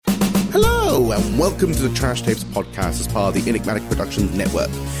Hello and welcome to the Trash Tapes podcast as part of the Enigmatic Productions Network.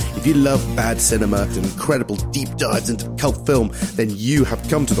 If you love bad cinema and incredible deep dives into cult film, then you have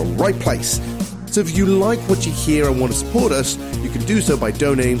come to the right place. So if you like what you hear and want to support us, you can do so by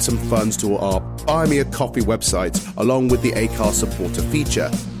donating some funds to our Buy Me a Coffee website, along with the Acast supporter feature.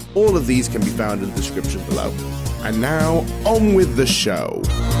 All of these can be found in the description below. And now, on with the show.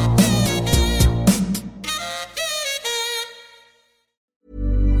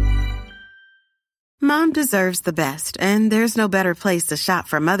 Mom deserves the best, and there's no better place to shop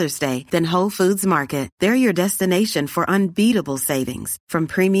for Mother's Day than Whole Foods Market. They're your destination for unbeatable savings, from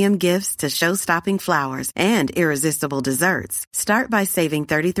premium gifts to show-stopping flowers and irresistible desserts. Start by saving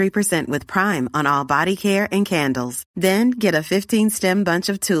 33% with Prime on all body care and candles. Then get a 15-stem bunch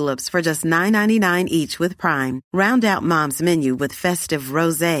of tulips for just $9.99 each with Prime. Round out Mom's menu with festive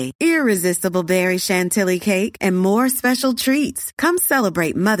rosé, irresistible berry chantilly cake, and more special treats. Come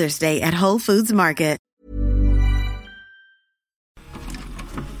celebrate Mother's Day at Whole Foods Market.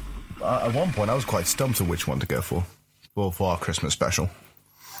 At one point, I was quite stumped on which one to go for our Christmas special.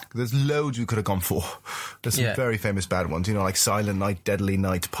 There's loads we could have gone for. There's some very famous bad ones, like Silent Night, Deadly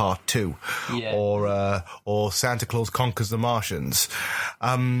Night Part 2, or Santa Claus Conquers the Martians.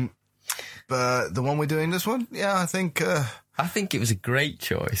 But the one we're doing this one, I think it was a great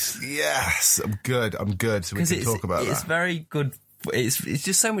choice. Yes, I'm good. So we can talk about that. It's very good. It's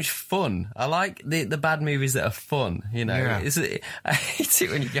just so much fun. I like the bad movies that are fun, I hate it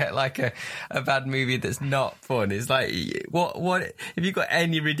when you get like a bad movie that's not fun. It's like, what have you got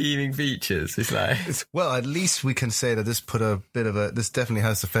any redeeming features? It's like, well, at least we can say that this definitely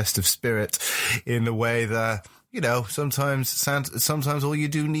has the festive spirit in the way that, sometimes all you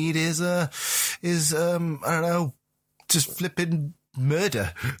do need is I don't know, just flipping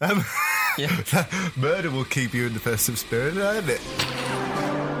murder. Murder will keep you in the festive spirit, won't it?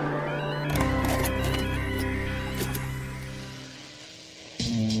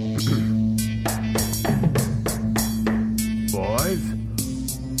 Boys,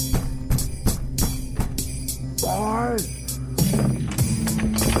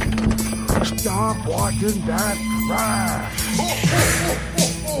 stop watching that trash.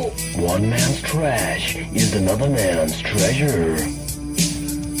 One man's trash is another man's treasure.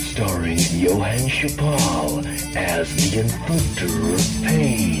 Starring Johann Chappell as the inflictor of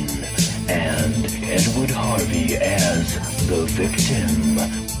pain and Edward Harvey as the victim.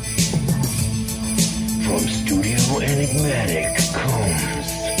 From Studio Enigmatic comes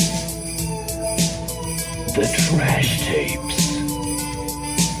The Trash Tapes.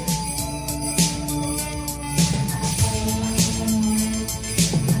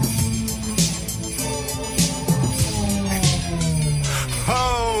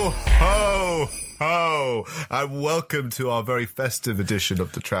 And welcome to our very festive edition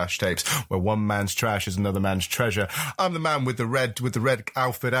of the Trash Tapes, where one man's trash is another man's treasure. I'm the man with the red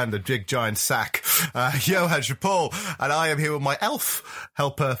outfit and the big giant sack, Johann Chappell, and I am here with my elf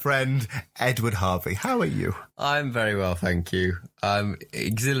helper friend, Edward Harvey. How are you? I'm very well, thank you. I'm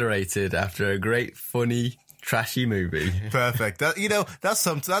exhilarated after a great, funny, trashy movie. Perfect.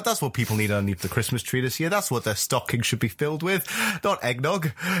 That's what people need underneath the Christmas tree this year. That's what their stocking should be filled with. Not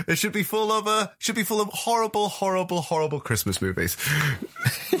eggnog. It should be full of horrible, horrible, horrible Christmas movies.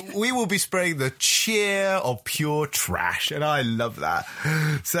 We will be spraying the cheer of pure trash, and I love that.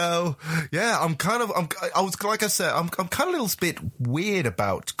 So, yeah, I'm kind of a little bit weird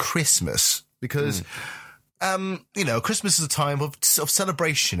about Christmas because Christmas is a time of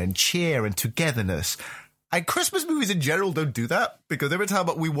celebration and cheer and togetherness. And Christmas movies in general don't do that, because every time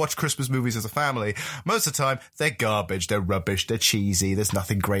we watch Christmas movies as a family, most of the time, they're garbage, they're rubbish, they're cheesy, there's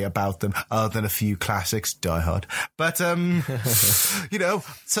nothing great about them other than a few classics, Die Hard. But, so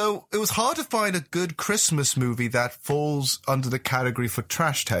it was hard to find a good Christmas movie that falls under the category for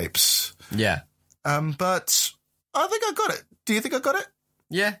trash tapes. Yeah. But I think I got it. Do you think I got it?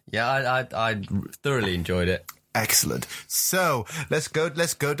 Yeah, I thoroughly enjoyed it. Excellent. So let's go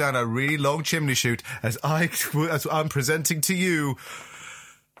down a really long chimney chute as I'm presenting to you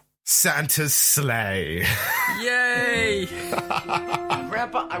Santa's Sleigh. Yay!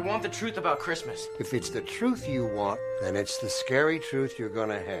 Grandpa, I want the truth about Christmas. If it's the truth you want, then it's the scary truth you're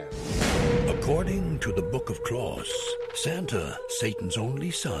gonna have. According to the Book of Claus, Santa, Satan's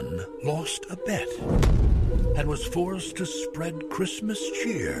only son, lost a bet and was forced to spread Christmas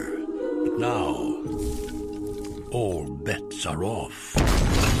cheer. But now, all bets are off.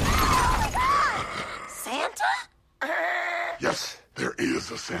 Santa? Yes, there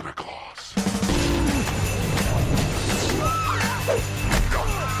is a Santa Claus.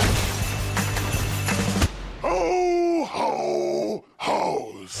 Ho, ho,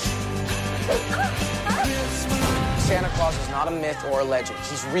 hos. Santa Claus is not a myth or a legend.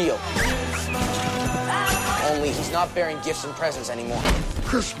 He's real. Only he's not bearing gifts and presents anymore.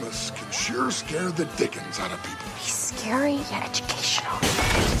 Christmas can sure scare the dickens out of people. He's scary yet educational.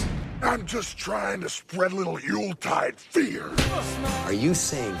 I'm just trying to spread a little Yuletide fear. Are you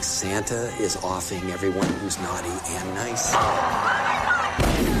saying Santa is offing everyone who's naughty and nice?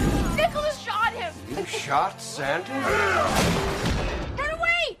 Nicholas shot him! You shot Santa? Run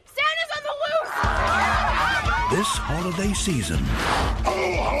away! Santa's on the loose! This holiday season, Ho,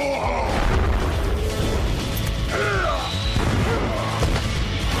 ho, ho!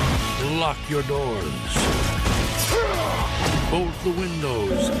 lock your doors. Bolt the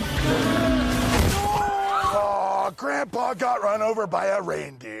windows. Oh, Grandpa got run over by a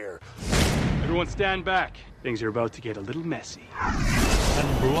reindeer. Everyone stand back. Things are about to get a little messy.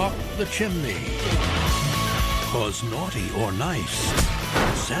 And block the chimney. 'Cause naughty or nice,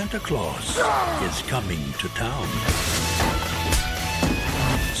 Santa Claus is coming to town.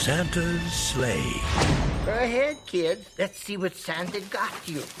 Santa's sleigh. Go ahead, kids. Let's see what Santa got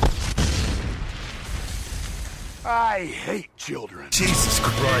you. I hate children. Jesus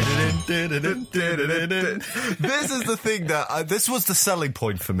Christ. This is the thing that, this was the selling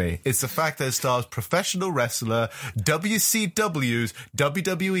point for me. It's the fact that it stars professional wrestler, WCW's,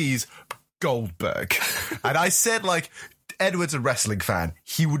 WWE's Goldberg. And I said, like, Edward's a wrestling fan.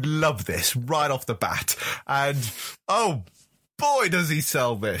 He would love this right off the bat. And, oh, boy, does he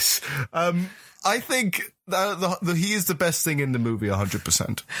sell this. I think he is the best thing in the movie,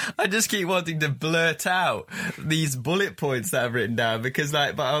 100%. I just keep wanting to blurt out these bullet points that I've written down because,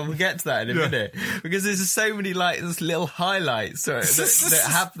 like, but I'll get to that in a minute. Because there's just so many, like, this little highlights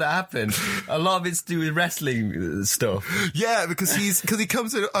that happen. A lot of it's to do with wrestling stuff. Yeah, because he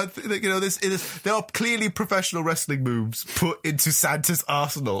comes in, you know, there are clearly professional wrestling moves put into Santa's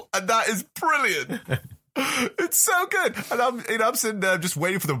arsenal, and that is brilliant. It's so good. And I'm sitting there just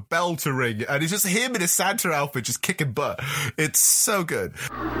waiting for the bell to ring, and it's just him in his Santa outfit just kicking butt. It's so good.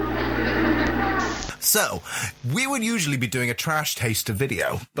 So, we would usually be doing a trash taster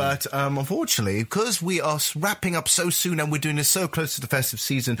video, but unfortunately, because we are wrapping up so soon and we're doing this so close to the festive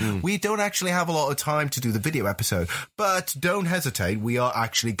season, we don't actually have a lot of time to do the video episode. But don't hesitate, we are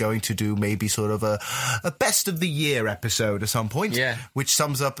actually going to do maybe sort of a best of the year episode at some point, which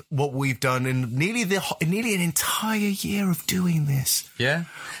sums up what we've done in nearly an entire year of doing this. Yeah,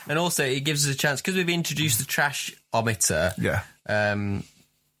 and also it gives us a chance, because we've introduced the trash-ometer.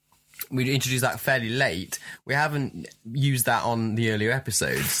 We introduced that fairly late. We haven't used that on the earlier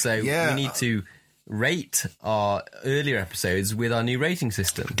episodes, so we need to rate our earlier episodes with our new rating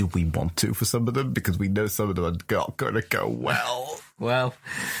system. Do we want to for some of them? Because we know some of them are not going to go well. Well,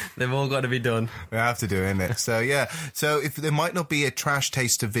 they've all got to be done. We have to do it, innit? So, yeah. So, if there might not be a trash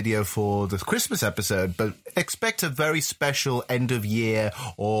taster video for the Christmas episode, but expect a very special end of year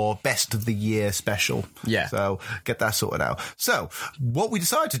or best of the year special. Yeah. So, get that sorted out. So, what we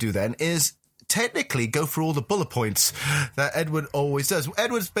decided to do then is technically go through all the bullet points that Edward always does.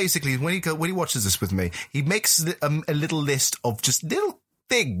 Edward's basically, when he watches this with me, he makes a little list of just little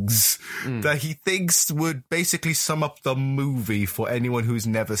things that he thinks would basically sum up the movie for anyone who's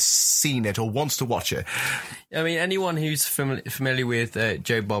never seen it or wants to watch it. I mean, anyone who's familiar with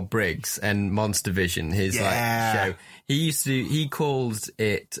Joe Bob Briggs and Monster Vision, his show, he calls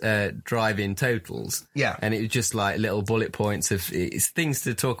it drive-in totals. Yeah. And it was just like little bullet points of it's things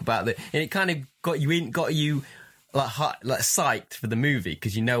to talk about that, and it kind of got you like psyched for the movie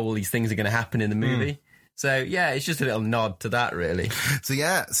because you know all these things are going to happen in the movie. So, yeah, it's just a little nod to that, really.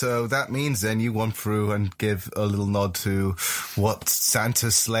 So that means then you want through and give a little nod to what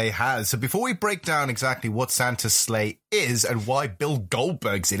Santa's sleigh has. So before we break down exactly what Santa's sleigh is and why Bill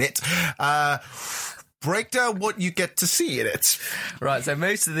Goldberg's in it, break down what you get to see in it. Right, so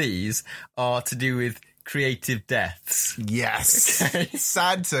most of these are to do with creative deaths. Yes. Okay.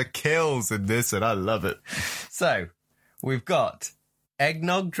 Santa kills in this, and I love it. So, we've got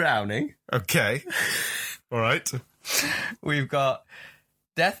eggnog drowning. Okay. All right. We've got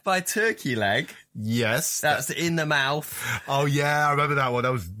death by turkey leg. Yes. That's in the mouth. Oh, yeah, I remember that one.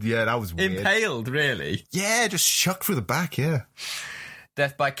 That was weird. Impaled, really. Yeah, just shuck through the back, yeah.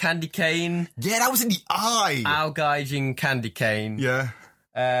 Death by candy cane. Yeah, that was in the eye. Algaijing candy cane. Yeah.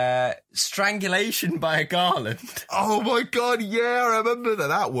 Strangulation by a garland. Oh, my God, yeah, I remember that.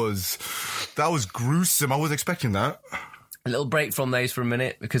 That was gruesome. I wasn't expecting that. A little break from those for a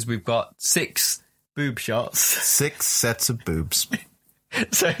minute because we've got 6 boob shots. 6 sets of boobs.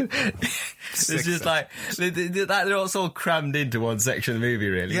 So it's just like they're all crammed into one section of the movie,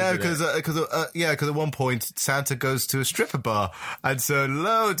 really. Yeah, because at one point Santa goes to a stripper bar, and so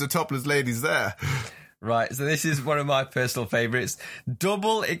loads of topless ladies there. Right, so this is one of my personal favourites.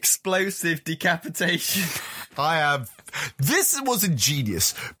 Double explosive decapitation. This was a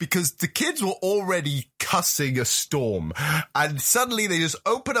genius, because the kids were already cussing a storm, and suddenly they just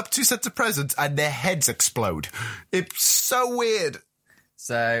open up 2 sets of presents and their heads explode. It's so weird.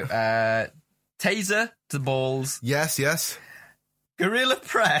 So, taser to the balls. Yes. Gorilla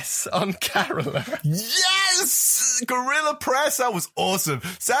press on Caroler. Yes! Gorilla press, that was awesome.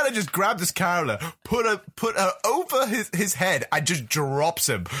 Santa just grabbed this Caroler, put her over his head, and just drops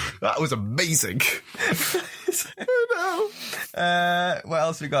him. That was amazing. Oh no. What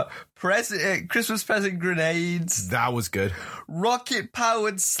else we got? Christmas present grenades. That was good.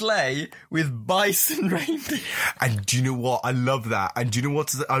 Rocket-powered sleigh with bison reindeer. And do you know what? I love that. And do you know what?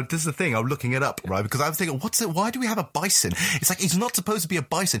 This is the thing. I'm looking it up, right? Because I was thinking, why do we have a bison? It's like, he's not supposed to be a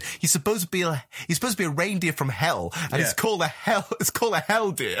bison. He's supposed to be a reindeer from hell. And it's called a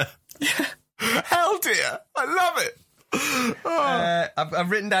hell deer. Yeah. Hell deer. I love it.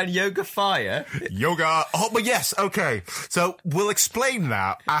 I've written down yoga fire. Yoga. Oh, but yes. Okay. So we'll explain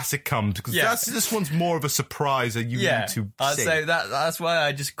that as it comes, because this one's more of a surprise that you need to see. So that's why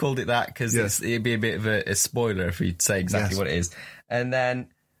I just called it that, because it'd be a bit of a spoiler if we'd say exactly what it is. And then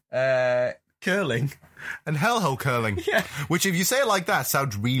curling. And hellhole curling. Yeah. Which, if you say it like that,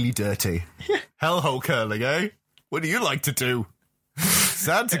 sounds really dirty. Yeah. Hellhole curling, eh? What do you like to do?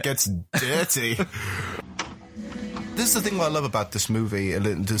 Santa gets dirty. This is the thing what I love about this movie, in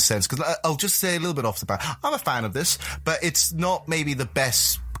a sense, because I'll just say a little bit off the bat. I'm a fan of this, but it's not maybe the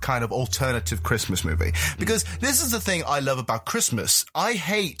best kind of alternative Christmas movie. Because this is the thing I love about Christmas. I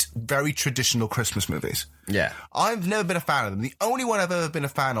hate very traditional Christmas movies. Yeah. I've never been a fan of them. The only one I've ever been a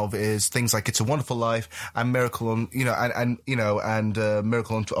fan of is things like It's a Wonderful Life and Miracle on, Miracle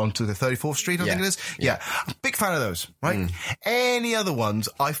onto the 34th Street, I think it is. Yeah. I'm a big fan of those, right? Any other ones,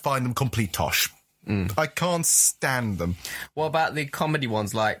 I find them complete tosh. I can't stand them. What about the comedy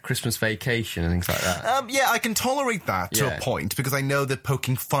ones like Christmas Vacation and things like that? I can tolerate that to a point, because I know they're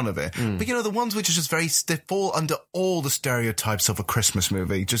poking fun of it. But, the ones which are just they fall under all the stereotypes of a Christmas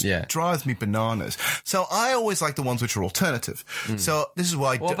movie just drives me bananas. So I always like the ones which are alternative. So this is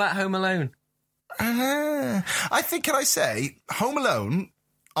why... What about Home Alone? I think, can I say, Home Alone...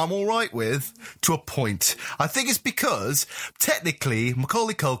 I'm all right with, to a point. I think it's because, technically,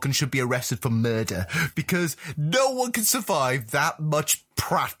 Macaulay Culkin should be arrested for murder, because no one can survive that much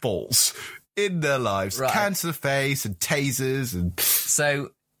pratfalls in their lives. Right. Cancer face and tasers and... So,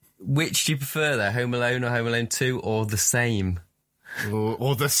 which do you prefer, though? Home Alone or Home Alone 2, or the same?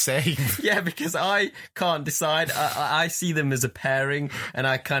 Or the same. Yeah, because I can't decide. I see them as a pairing, and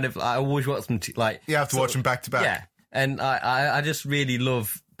I always watch them, You have to watch them back to back. Yeah. And I just really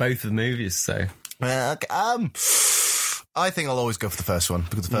love both of the movies, so... I think I'll always go for the first one,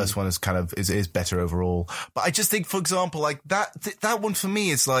 because the first one is kind of is better overall. But I just think, for example, like that one for me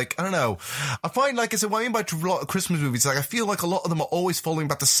is like, I don't know. I find, like I said, what I mean by a lot of Christmas movies, like I feel like a lot of them are always following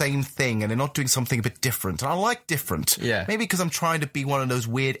about the same thing, and they're not doing something a bit different. And I like different. Yeah. Maybe because I'm trying to be one of those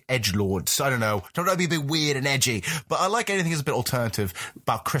weird edgelords. I don't know. Trying to be a bit weird and edgy. But I like anything that's a bit alternative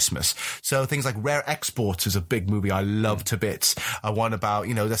about Christmas. So things like Rare Exports is a big movie I love to bits. One about,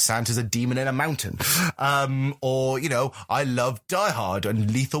 that Santa's a demon in a mountain. Or, I love Die Hard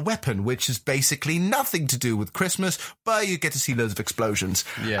and Lethal Weapon, which is basically nothing to do with Christmas, but you get to see loads of explosions.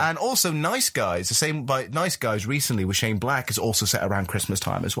 Yeah. And also Nice Guys, the same by Nice Guys recently with Shane Black, is also set around Christmas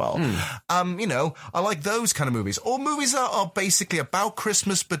time as well. I like those kind of movies. Or movies that are basically about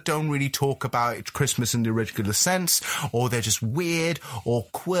Christmas but don't really talk about Christmas in the original sense, or they're just weird or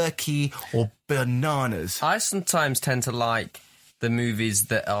quirky or bananas. I sometimes tend to like the movies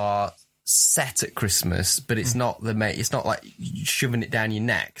that are set at Christmas, but it's not it's not like shoving it down your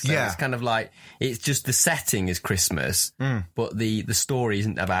neck. So it's kind of like, it's just the setting is Christmas, but the story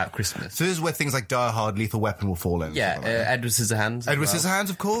isn't about Christmas. So this is where things like Die Hard, Lethal Weapon will fall in. Yeah, Edward Scissorhands. Edward Scissorhands,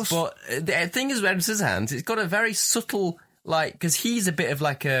 of course. But the thing is with Edward Scissorhands, it's got a very subtle, because he's a bit of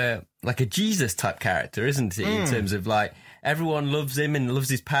like a Jesus type character, isn't he? In terms of like, everyone loves him and loves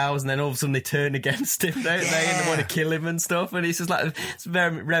his powers, and then all of a sudden they turn against him, don't they? And they want to kill him and stuff. And it's just like, it's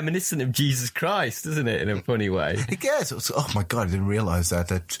very reminiscent of Jesus Christ, isn't it? In a funny way. Yes. Oh my God, I didn't realise that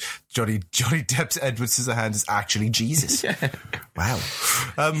Johnny Depp's Edward Scissorhands is actually Jesus. Wow.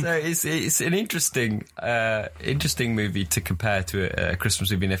 So it's an interesting movie to compare to a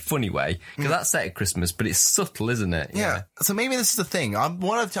Christmas movie in a funny way, because that's set at Christmas, but it's subtle, isn't it? Yeah. So maybe this is the thing.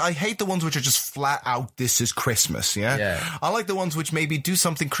 I hate the ones which are just flat out, this is Christmas, yeah? I like the ones which maybe do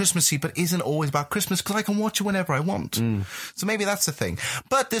something Christmassy, but isn't always about Christmas, because I can watch it whenever I want. So maybe that's the thing.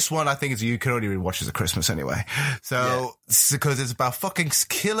 But this one, I think, you can only really watch as a Christmas anyway. So, because it's about fucking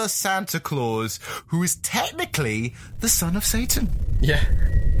killer Santa Claus, who is technically the son of Satan. Yeah.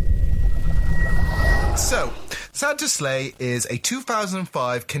 So, Santa's Sleigh is a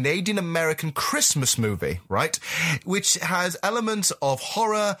 2005 Canadian-American Christmas movie, right? Which has elements of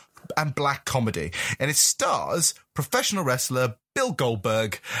horror and black comedy. And it stars professional wrestler Bill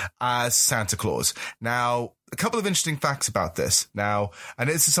Goldberg as Santa Claus. Now, a couple of interesting facts about this. Now, and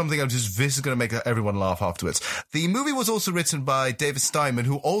this is something this is going to make everyone laugh afterwards. The movie was also written by David Steinman,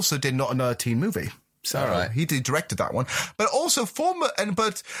 who also did Not Another Teen Movie. So he directed that one, but also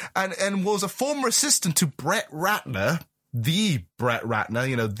was a former assistant to Brett Ratner, the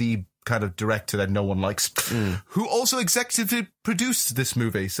kind of director that no one likes, who also executively produced this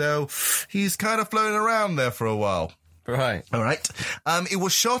movie. So he's kind of floating around there for a while. Right. All right. It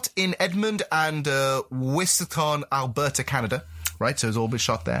was shot in Edmond and Wissacon, Alberta, Canada. Right, so it's all been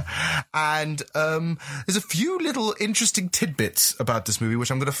shot there. And there's a few little interesting tidbits about this movie, which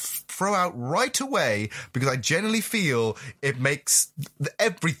I'm going to throw out right away, because I genuinely feel it makes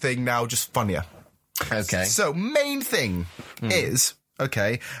everything now just funnier. Okay. So, main thing is,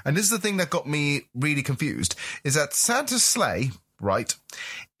 okay, and this is the thing that got me really confused, is that Santa's Sleigh, right,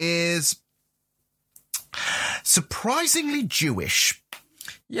 is surprisingly Jewish.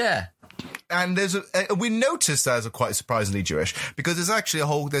 Yeah. And we noticed that as quite surprisingly Jewish, because there's actually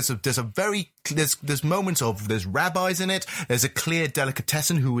there's moments of, there's rabbis in it, there's a clear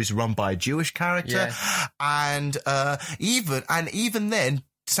delicatessen who is run by a Jewish character, and even then,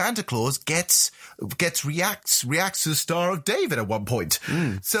 Santa Claus reacts to the Star of David at one point.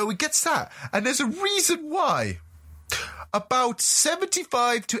 So he gets that. And there's a reason why. About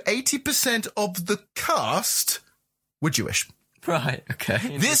 75 to 80% of the cast were Jewish. Right,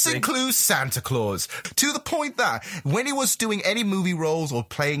 okay. This includes Santa Claus, to the point that when he was doing any movie roles or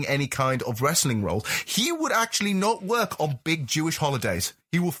playing any kind of wrestling role, he would actually not work on big Jewish holidays.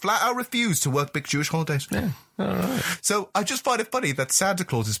 He will flat out refuse to work big Jewish holidays. Yeah, all right. So I just find it funny that Santa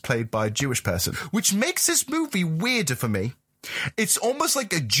Claus is played by a Jewish person, which makes this movie weirder for me. It's almost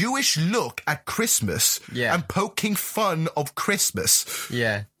like a Jewish look at Christmas and poking fun of Christmas.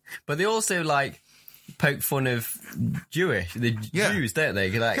 Yeah, but they also, poke fun of Jews, don't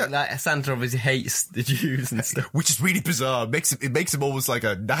they? Like Santa obviously hates the Jews and stuff, which is really bizarre. It makes him almost like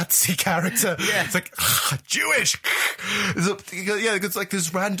a Nazi character. Yeah, it's like Jewish. It's like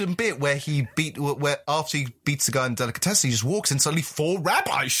this random bit where where after he beats the guy in delicatessen, he just walks and suddenly 4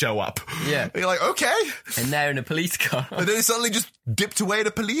 rabbis show up. Yeah, and you're like, okay, and they're in a police car, and then he suddenly just dipped away in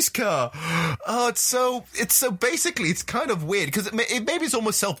a police car. Oh, it's so basically it's kind of weird, because maybe it's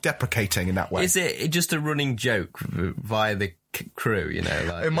almost self-deprecating in that way. Is it just a running joke via the crew,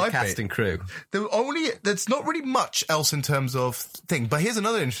 it might cast and crew? There's not really much else in terms of thing. But here's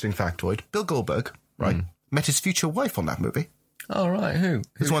another interesting factoid. Bill Goldberg, right, met his future wife on that movie. Oh, right. Who?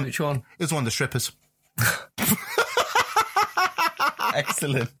 Which one? It was one of the strippers.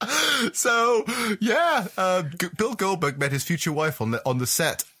 Excellent. So, Bill Goldberg met his future wife on the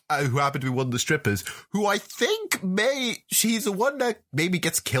set, who happened to be one of the strippers, who I think she's the one that maybe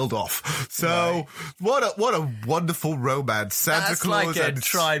gets killed off. So, what a wonderful romance. Santa Claus like a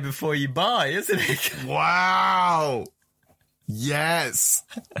try before you buy, isn't it? Wow. Yes.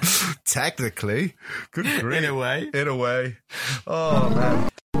 Technically. Good grief. In a way. Oh, man.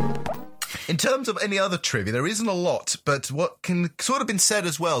 In terms of any other trivia, there isn't a lot, but what can sort of been said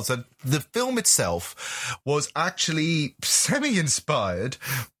as well is that the film itself was actually semi-inspired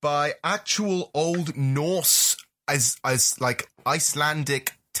by actual Old Norse as like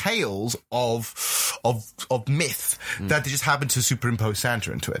Icelandic tales of myth that they just happened to superimpose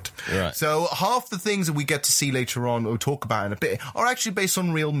Santa into it. Right. So half the things that we get to see later on or talk about in a bit are actually based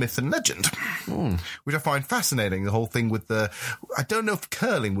on real myth and legend, which I find fascinating. The whole thing with I don't know if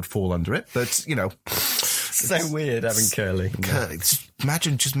curling would fall under it, but so weird having curling.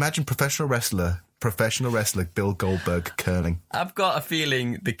 Just imagine professional wrestler Bill Goldberg curling. I've got a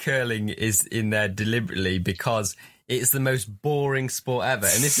feeling the curling is in there deliberately because it's the most boring sport ever.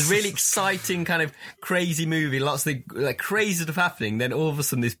 And this is a really exciting kind of crazy movie, lots of like crazy stuff happening. Then all of a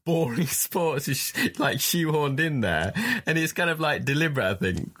sudden this boring sport is like shoehorned in there. And it's kind of like deliberate, I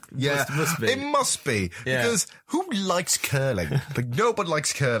think. Yeah, must be. It must be. Yeah. Because who likes curling? Like, nobody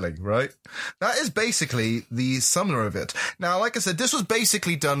likes curling, right? That is basically the summary of it. Now, like I said, this was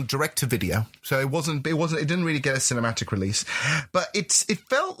basically done direct to video. So it didn't really get a cinematic release. But it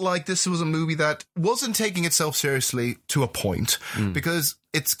felt like this was a movie that wasn't taking itself seriously to a point. Because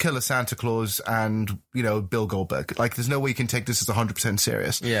it's Killer Santa Claus and, you know, Bill Goldberg. Like, there's no way you can take this as 100%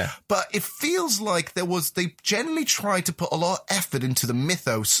 serious. Yeah. But it feels like they generally tried to put a lot of effort into the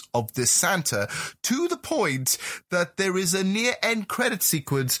mythos of this Santa to the point that there is a near end credit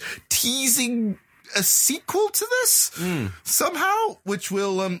sequence teasing a sequel to this somehow, which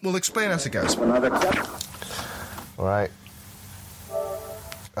we'll explain as it goes. All right.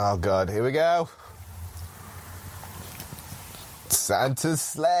 Oh, God. Here we go. Santa's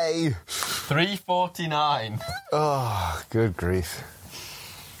sleigh. 349. Oh, good grief.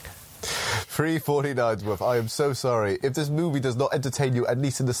 349's worth. I am so sorry. If this movie does not entertain you, at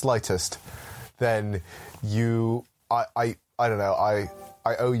least in the slightest, then I don't know, I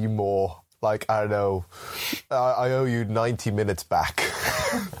owe you more. Like, I don't know, I owe you 90 minutes back.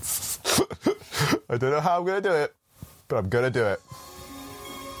 I don't know how I'm going to do it, but I'm going to do it.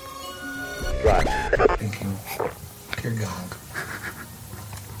 Right. Thank you. Dear God,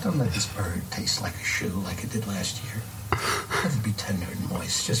 don't let this bird taste like a shoe like it did last year. Let it be tender and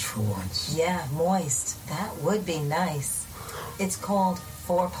moist just for once. Yeah, moist. That would be nice. It's called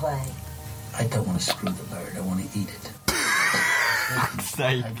foreplay. I don't want to screw the bird. I want to eat it.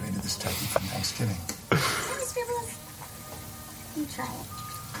 Say. I hydrated this turkey from Thanksgiving. Scribbles. You try it.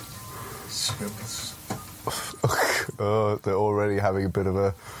 Scribbles. Oh, they're already having a bit of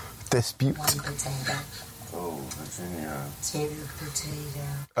a dispute. 1 potato. Oh, Virginia. 2 potato.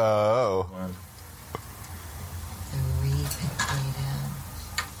 Oh. 3 potato.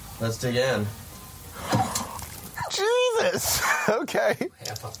 Let's dig in. Jesus! Okay.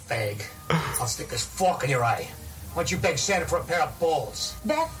 Half a fag. I'll stick this fork in your eye. Why don't you beg Santa for a pair of balls?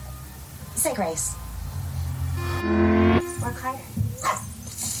 Beth, say grace. Work harder.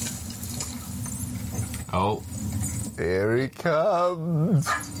 Oh. Here he comes.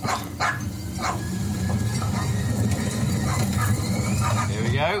 Here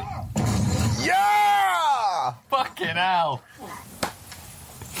we go. Yeah! Fucking hell.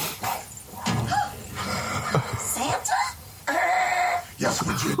 Santa? Yes,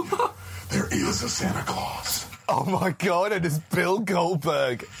 Virginia. There is a Santa Claus. Oh my God, it is Bill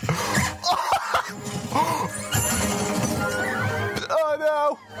Goldberg. Oh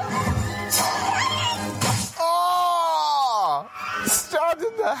no. Oh! Stabbed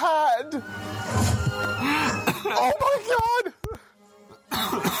in the hand. Oh my God.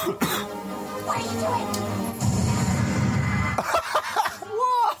 What are you doing?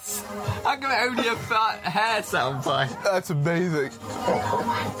 What? How come only a fat hair sound bite? That's amazing.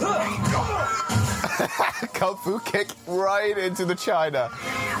 Kung Fu kick right into the china.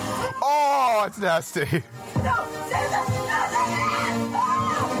 Oh, it's nasty. No, Santa!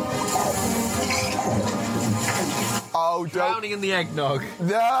 Oh, don't. Drowning in the eggnog.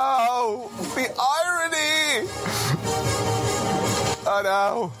 No! The irony! Oh,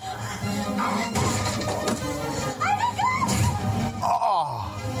 no. Oh.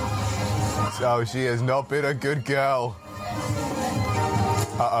 So she has not been a good girl.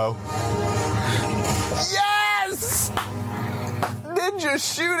 Uh-oh. Yes! Ninja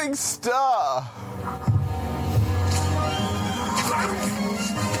shooting star!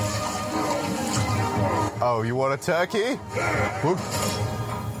 Oh, you want a turkey? Whoop.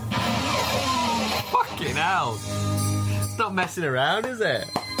 Fucking hell. It's not messing around, is it?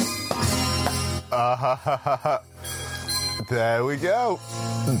 There we go.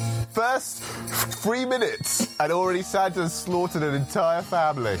 First 3 minutes, and already Santa's slaughtered an entire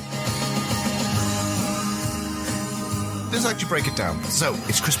family. Let's actually break it down. So,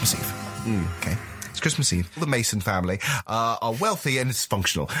 it's Christmas Eve. Okay. It's Christmas Eve. The Mason family are wealthy and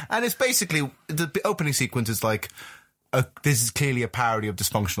dysfunctional. And it's basically, the opening sequence is like, this is clearly a parody of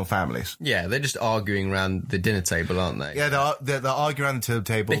dysfunctional families. Yeah, they're just arguing around the dinner table, aren't they? Yeah, they're arguing around the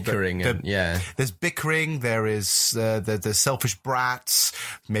table. Bickering, yeah. There's bickering, there is there's selfish brats,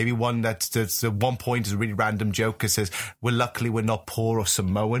 maybe one that's at one point is a really random joke that says, luckily we're not poor or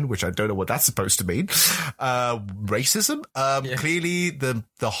Samoan, which I don't know what that's supposed to mean. Racism. Clearly the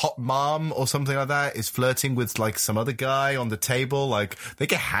hot mom or something like that is flirting with like some other guy on the table, like they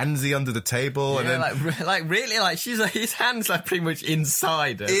get handsy under the table. Yeah, and then like really, like she's like, his hand's like pretty much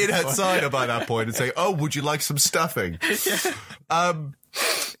inside her. Inside her by that point, and say, "Oh, would you like some stuffing?"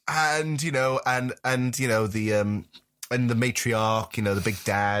 And you know, and you know the matriarch, you know, the big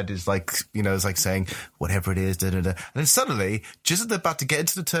dad is like, you know, is like saying whatever it is, da da da, and then suddenly, just as they're about to get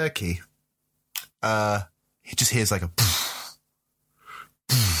into the turkey, he just hears like a.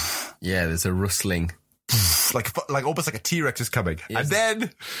 Yeah, there's a rustling. Like almost like a T-Rex is coming. And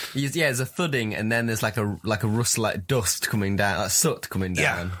then... there's a thudding, and then there's like a rustle, like dust coming down, like soot coming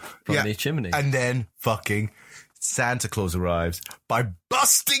down from the chimney. And then fucking Santa Claus arrives by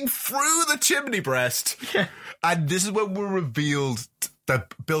busting through the chimney breast. Yeah. And this is when we're revealed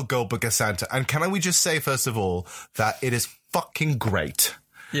that Bill Goldberg is Santa. And can we just say, first of all, that it is fucking great.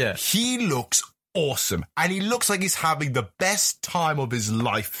 Yeah. He looks awesome, and he looks like he's having the best time of his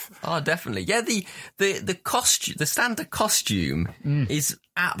life. Oh, definitely. Yeah, the costume, the Santa costume is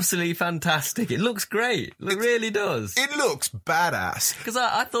absolutely fantastic. It looks great. It really does. It looks badass. Because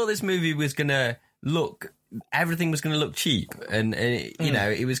I thought this movie was gonna look. Everything was going to look cheap, and you know,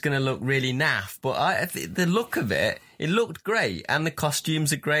 it was going to look really naff. But the look of it looked great, and the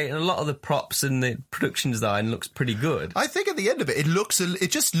costumes are great, and a lot of the props and the production design looks pretty good. I think at the end of it,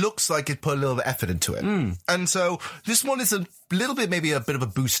 it just looks like it put a little bit of effort into it. And so this one is a little bit, maybe a bit of a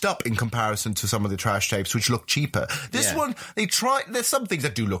boost up in comparison to some of the trash tapes, which look cheaper. This one, there's some things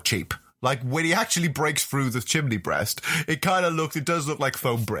that do look cheap. Like, when he actually breaks through the chimney breast, it does look like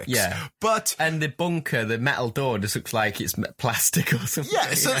foam bricks. Yeah. But... And the bunker, the metal door, just looks like it's plastic or something.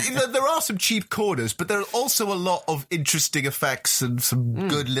 Yeah, so you know, there are some cheap corners, but there are also a lot of interesting effects and some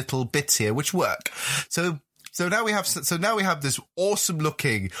good little bits here, which work. So now we have this awesome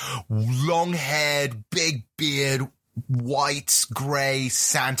looking, long haired, big beard, white, grey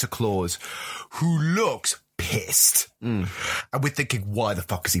Santa Claus who looks pissed. And we're thinking, why the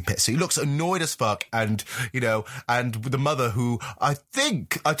fuck is he pissed? So he looks annoyed as fuck, and you know, and the mother who I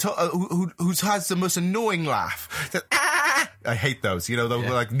think who has the most annoying laugh. That, I hate those. You know, those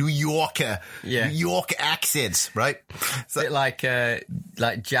like New York accents, right? It's a bit like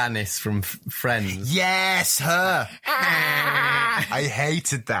Janice from Friends. Yes, her. I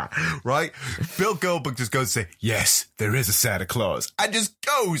hated that, right? Bill Goldberg just goes and say, yes, there is a Santa Claus, and just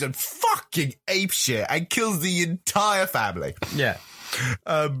goes and fucking apeshit and kills the entire family. Yeah.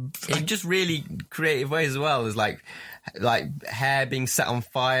 In just really creative ways as well. There's like hair being set on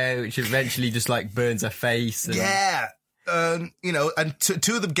fire, which eventually just like burns her face. And... Yeah. You know, and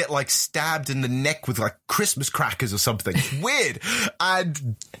two of them get like stabbed in the neck with like Christmas crackers or something. Weird.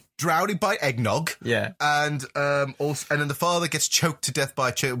 And drowning by eggnog. Yeah. And also, and then the father gets choked to death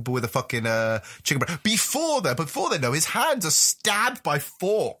with a fucking chicken breast. Before they know, his hands are stabbed by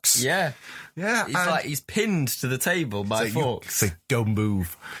forks. Yeah. Yeah. It's like he's pinned to the table by forks. Say, don't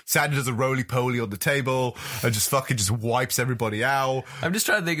move. Santa does a roly-poly on the table and just wipes everybody out. I'm just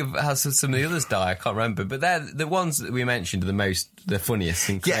trying to think of how some of the others die. I can't remember. But they're the ones that we mentioned are the funniest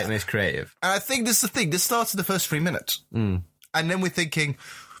and most creative. And I think this is the thing. This starts in the first 3 minutes. And then we're thinking...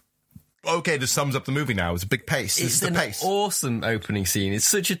 Okay, this sums up the movie now. It's a big pace. It's an awesome opening scene. It's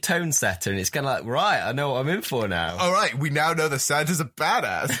such a tone setter, and it's kind of like, right, I know what I'm in for now. All right, we now know that Santa's a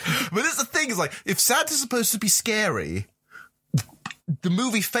badass. But this is the thing, is like, if Santa's supposed to be scary, the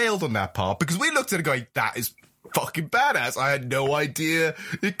movie failed on that part, because we looked at it going, that is fucking badass. I had no idea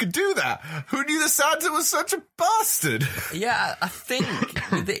it could do that. Who knew that Santa was such a bastard? Yeah, I think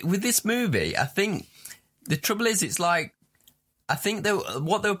with this movie, I think the trouble is it's like, I think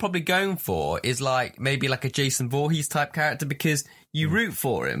what they were probably going for is like maybe like a Jason Voorhees type character, because you root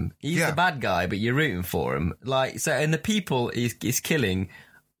for him. He's the bad guy, but you're rooting for him. Like, so, and the people he's killing,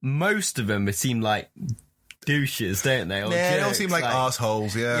 most of them seem like douches, don't they? Or they all jerks, seem like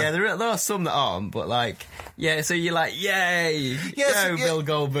assholes, Yeah, there are some that aren't, but like, yeah, so you're like, yay, Bill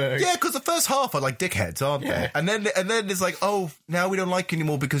Goldberg. Yeah, because the first half are like dickheads, aren't they? And then it's like, oh, now we don't like you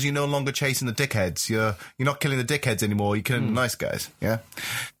anymore because you're no longer chasing the dickheads. You're not killing the dickheads anymore. You're killing the nice guys. Yeah.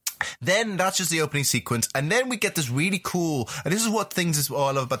 Then that's just the opening sequence, and then we get this really cool, and this is what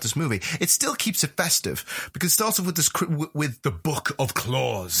I love about this movie. It still keeps it festive, because it starts off with with the Book of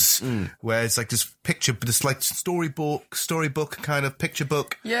Claus, where it's like this picture, this like storybook kind of picture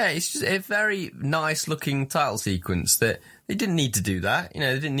book. Yeah, it's just a very nice looking title sequence that They didn't need to do that. They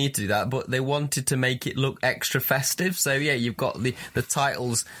didn't need to do that, but they wanted to make it look extra festive. So yeah, you've got the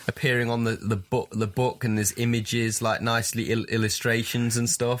titles appearing on the book, and there's images, like nicely illustrations and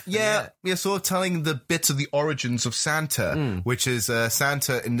stuff. Yeah, sort of telling the bits of the origins of Santa, which is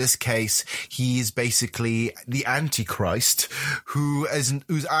Santa in this case. He's basically the Antichrist,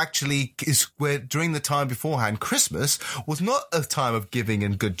 who's actually where during the time beforehand, Christmas was not a time of giving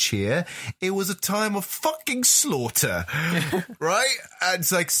and good cheer. It was a time of fucking slaughter. Right? And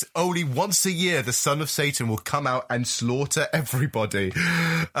it's like only once a year the son of Satan will come out and slaughter everybody.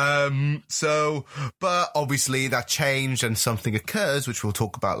 But obviously that changed and something occurs, which we'll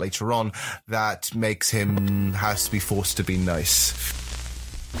talk about later on, that makes him has to be forced to be nice.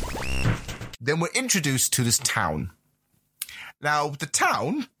 Then we're introduced to this town. Now, the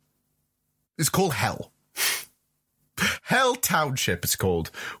town is called Hell. Hell Township it's called,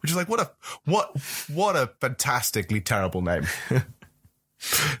 which is like what a fantastically terrible name.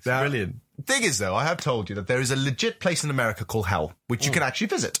 Now, brilliant. Thing is, though, I have told you that there is a legit place in America called Hell, which you can actually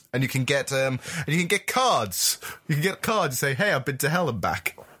visit, and you can get cards. You can get cards and say, "Hey, I've been to Hell and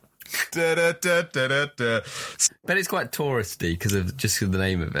back." Da, da, da, da, da, da. But it's quite touristy because of the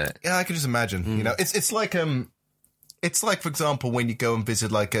name of it. Yeah, I can just imagine. It's like It's like, for example, when you go and visit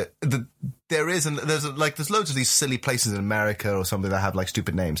there's loads of these silly places in America or something that have like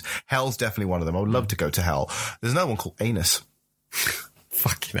stupid names. Hell's definitely one of them. I would love to go to Hell. There's no one called Anus.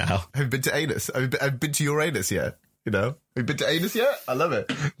 Fucking hell. Have you been to Anus? I've been to Uranus yet. Have you been to Anus yet? I love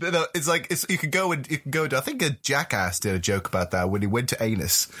it. No, it's like, you can go to, I think a Jackass did a joke about that when he went to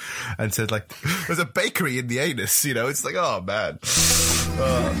Anus and said like, there's a bakery in the Anus, it's like, oh man.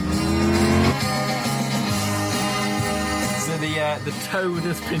 So the tone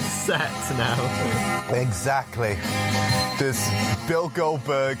has been set now. Exactly. There's Bill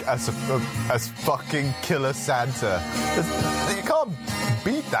Goldberg as fucking Killer Santa. You can't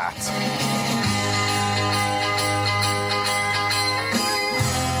beat that.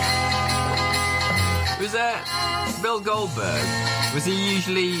 Was Bill Goldberg, was he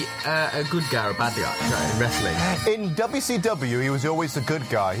usually a good guy or a bad guy in wrestling? In WCW, he was always a good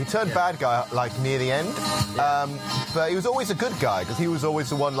guy. He turned bad guy, like, near the end. Yeah. But he was always a good guy, because he was always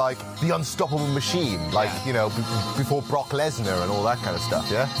the one, like, the unstoppable machine. Like, before Brock Lesnar and all that kind of stuff,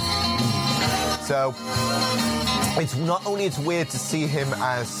 yeah? So, it's not only it's weird to see him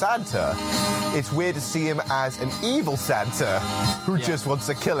as Santa, it's weird to see him as an evil Santa who just wants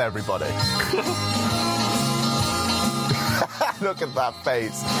to kill everybody. Look at that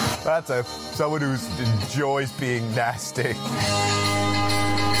face. That's someone who enjoys being nasty. I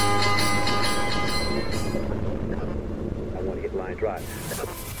want to get line drive.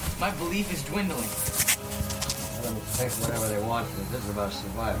 My belief is dwindling. Let them think whatever they want, but this is about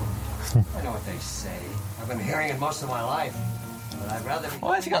survival. I know what they say. I've been hearing it most of my life. But I'd rather...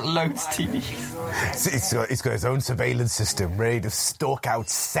 Why has he got loads of TV? He's got his own surveillance system ready to stalk out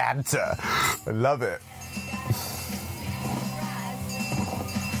Santa. I love it.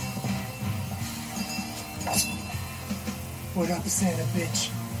 What up, Santa bitch?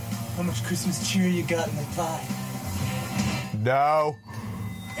 How much Christmas cheer you got in the pie? No.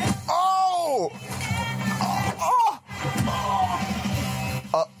 Oh!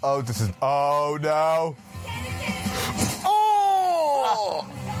 Uh-oh, this is... Oh, no. Oh!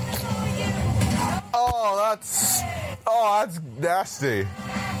 Oh, that's nasty.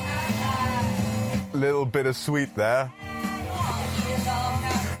 Little bit of sweet there.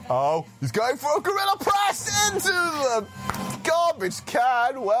 Oh, he's going for a gorilla press into the garbage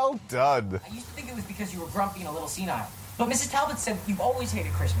can. Well done. I used to think it was because you were grumpy and a little senile. But Mrs. Talbot said you've always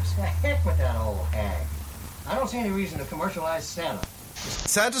hated Christmas. The heck with that old hag. I don't see any reason to commercialize Santa.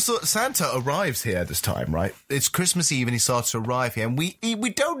 Santa arrives here this time, right? It's Christmas Eve and he starts to arrive here, and we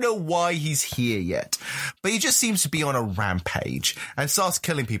don't know why he's here yet, but he just seems to be on a rampage and starts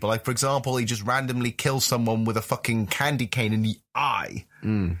killing people. Like, for example, he just randomly kills someone with a fucking candy cane in the eye.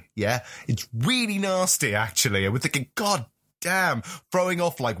 Yeah? It's really nasty, actually. And we're thinking, God damn, throwing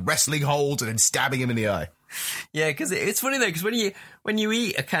off like wrestling holds and then stabbing him in the eye. Yeah, because it's funny though, because when you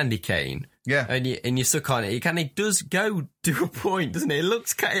eat a candy cane, and you suck on it, it does go to a point, doesn't it?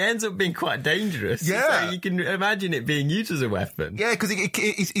 It ends up being quite dangerous. Yeah, so you can imagine it being used as a weapon. Yeah, because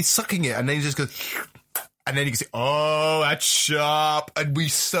he's sucking it, and then he just goes. And then you can see, oh, that's sharp. And we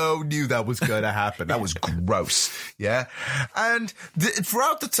so knew that was going to happen. That was gross. Yeah. And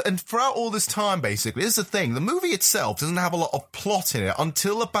throughout all this time, basically, this is the thing. The movie itself doesn't have a lot of plot in it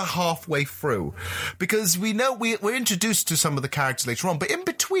until about halfway through. Because we know we're introduced to some of the characters later on. But in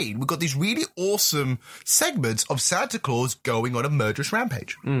between, we've got these really awesome segments of Santa Claus going on a murderous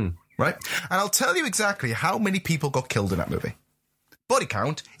rampage. right? And I'll tell you exactly how many people got killed in that movie. Body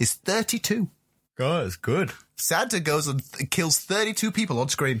count is 32. God, that's good. Santa goes and kills 32 people on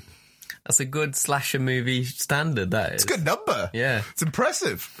screen. That's a good slasher movie standard. That is. It's a good number. Yeah, it's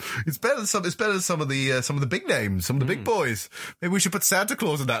impressive. It's better than some. It's better than some of the big names, some of the big boys. Maybe we should put Santa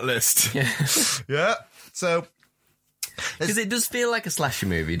Claus on that list. Yeah, yeah. So. Because it does feel like a slasher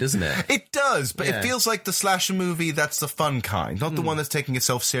movie, doesn't it? It does, but it feels like the slasher movie that's the fun kind, not the one that's taking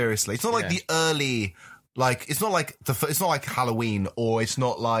itself seriously. It's not like the early. Like, it's not like it's not like Halloween, or it's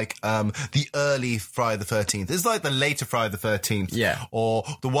not like the early Friday the 13th. It's like the later Friday the 13th. Yeah. Or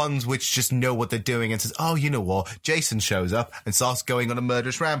the ones which just know what they're doing and says, oh, you know what? Jason shows up and starts going on a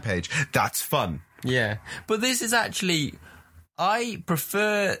murderous rampage. That's fun. Yeah. But this is actually, I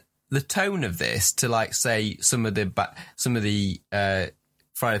prefer the tone of this to, like, say, some of the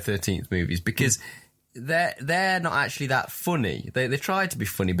Friday the 13th movies, because they're not actually that funny. They try to be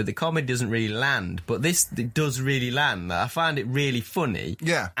funny, but the comedy doesn't really land. But this, it does really land. I find it really funny.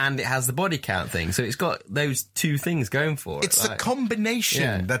 Yeah. And it has the body count thing. So it's got those two things going for it. It's the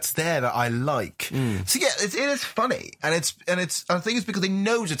combination that's there that I like. So yeah, it is funny. And I think it's because it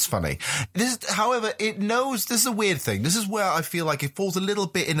knows it's funny. However, it knows, this is a weird thing. This is where I feel like it falls a little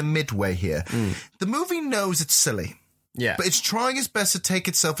bit in a midway here. The movie knows it's silly. Yeah. But it's trying its best to take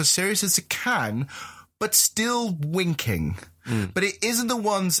itself as serious as it can, but still winking. But it isn't the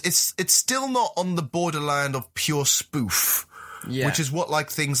ones, it's still not on the borderland of pure spoof. Yeah. Which is what, like,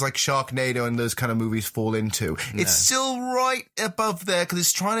 things like Sharknado and those kind of movies fall into. Yeah. It's still right above there because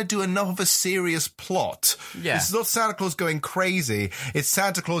it's trying to do enough of a serious plot. Yeah. It's not Santa Claus going crazy. It's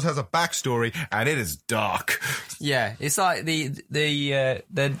Santa Claus has a backstory and it is dark. Yeah, it's like they're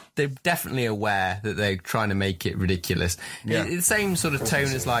definitely aware that they're trying to make it ridiculous. Yeah. It's the same sort of tone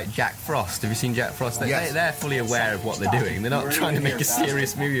as, like, Jack Frost. Have you seen Jack Frost? Yes. They're fully aware of what they're doing. They're not trying to make a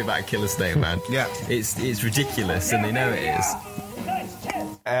serious movie about Killer Snail Man. Yeah. It's ridiculous and they know it is.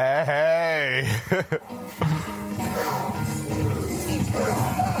 Hey!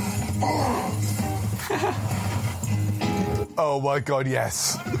 Oh my God,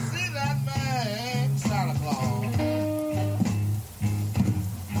 yes. See that man, Santa Claus.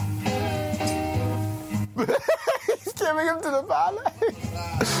 He's giving him to the ballet.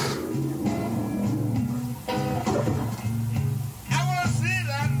 I want to see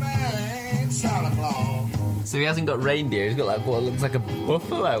that man, Santa Claus. So he hasn't got reindeer, he's got, like, what looks like a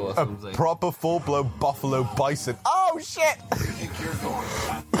buffalo or something. A proper full-blown buffalo bison. Oh, shit! Where do you think you're going?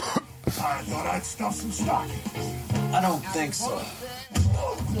 I thought I'd stuff some stockings. I don't think so.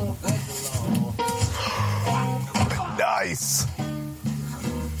 Nice!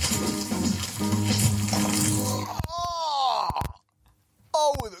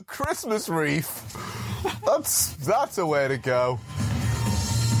 Oh, with a Christmas wreath. That's a way to go.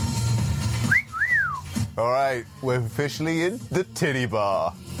 All right, we're officially in the titty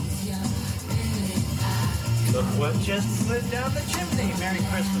bar. Look what just slid down the chimney. Merry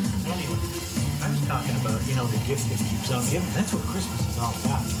Christmas. Anyway, I was talking about, the gift that keeps on giving. That's what Christmas is all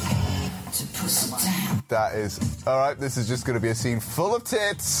about. That is... All right, this is just going to be a scene full of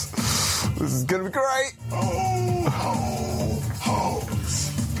tits. This is going to be great. Oh, ho, ho.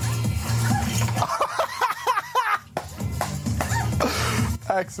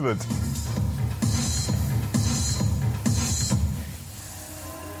 Excellent.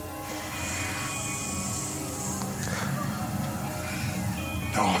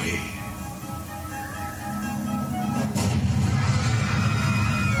 Naughty.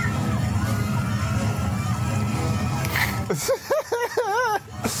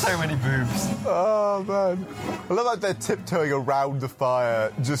 So many boobs. Oh, man. I love how they're tiptoeing around the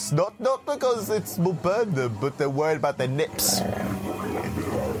fire. Just not because it will burn them, but they're worried about their nips.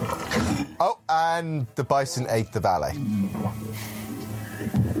 Oh, and the bison ate the valet.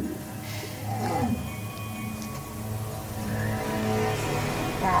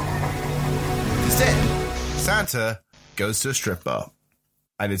 Instead, Santa goes to a strip bar.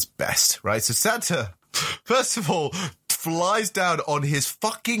 And it's best, right? So Santa, first of all, flies down on his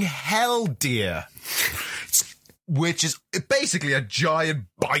fucking hell deer, which is basically a giant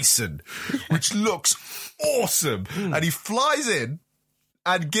bison, which looks awesome. And he flies in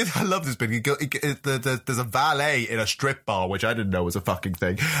and I love this bit. There's a valet in a strip bar, which I didn't know was a fucking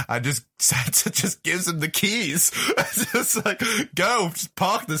thing. And Santa just gives him the keys. Just like, go, just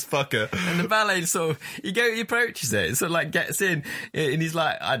park this fucker. And the valet he approaches it, sort of like gets in, and he's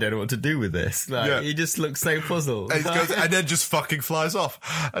like, I don't know what to do with this. Like, he just looks so puzzled. And then just fucking flies off.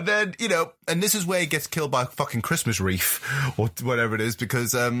 And then, and this is where he gets killed by a fucking Christmas wreath, or whatever it is,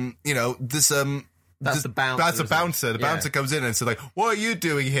 because, That's the bouncer. That's a bouncer. The bouncer comes in and says, like, what are you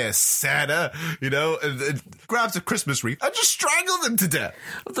doing here, Santa? You know, and grabs a Christmas wreath and just strangles him to death.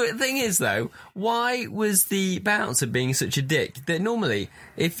 The thing is, though, why was the bouncer being such a dick? That normally,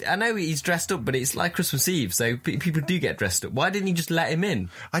 if I know he's dressed up, but it's like Christmas Eve, so people do get dressed up. Why didn't he just let him in?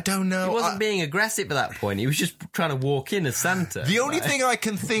 I don't know. He wasn't being aggressive at that point. He was just trying to walk in as Santa. The only thing I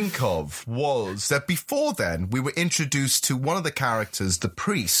can think of was that before then, we were introduced to one of the characters, the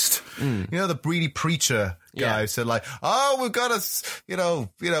priest. You know, the greedy preacher guy said, like, oh, we've got to,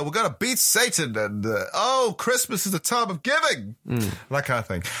 we've got to beat Satan, and Christmas is a time of giving, that kind of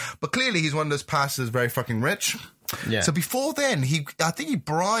thing. But clearly, he's one of those pastors very fucking rich. Yeah. So before then, I think he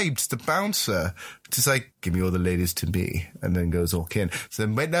bribed the bouncer to say, give me all the ladies to me, and then goes all in. So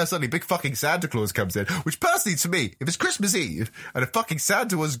then now suddenly big fucking Santa Claus comes in, which personally to me, if it's Christmas Eve and a fucking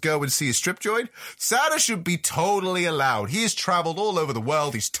Santa wants to go and see a strip joint, Santa should be totally allowed. He has travelled all over the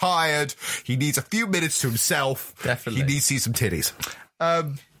world. He's tired. He needs a few minutes to himself. Definitely. He needs to see some titties.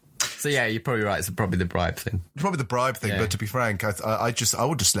 So yeah, you're probably right. It's probably the bribe thing. Probably the bribe thing, but to be frank, I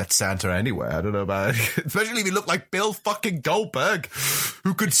would just let Santa anywhere. I don't know about it. Especially if he looked like Bill fucking Goldberg,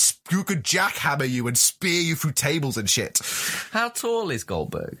 who could jackhammer you and spear you through tables and shit. How tall is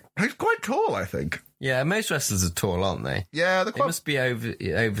Goldberg? He's quite tall, I think. Yeah, most wrestlers are tall, aren't they? Yeah, they're quite... They must be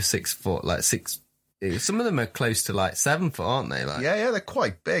over 6 foot, like 6. Some of them are close to like 7 foot, aren't they? Like, yeah, they're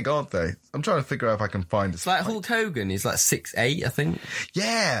quite big, aren't they? I'm trying to figure out if I can find it. It's like Hulk Hogan. He's like 6'8", I think.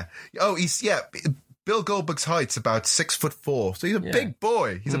 Yeah. Oh, Bill Goldberg's height's about 6'4", so he's a big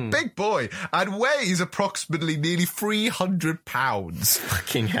boy. He's a big boy and weighs approximately nearly 300 pounds.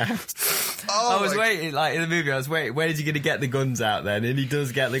 Fucking hell. I was waiting, like in the movie, I was waiting, where's he going to get the guns out then? And he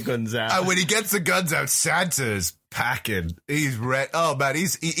does get the guns out. And when he gets the guns out, Santa's packing. He's ready. Oh man,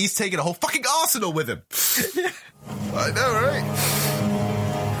 he's taking a whole fucking arsenal with him. I know, right?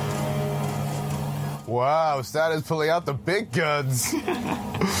 Wow, Santa's pulling out the big guns.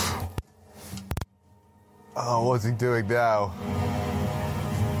 Oh, what's he doing now?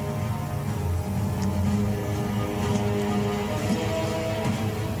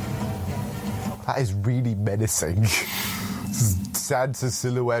 That is really menacing. Santa's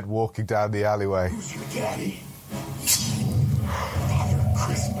silhouette walking down the alleyway. Who's your daddy? Father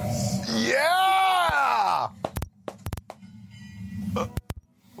Christmas. Yeah!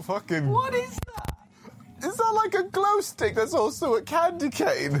 Fucking... What is that? Is that like a glow stick that's also a candy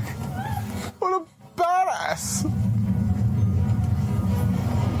cane? What a badass!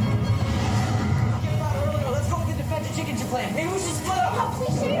 Let's go get the fettuccine chicken to plan. Maybe we should split up. Oh,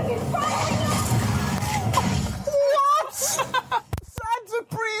 please, should you be fine? What? Santa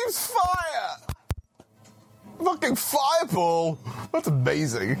breathes fire! Fucking fireball! That's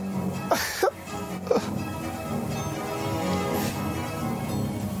amazing.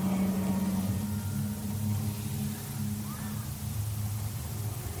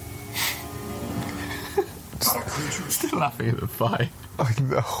 Still laughing at the fire. I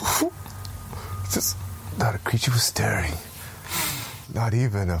know. Just not a creature was stirring. Not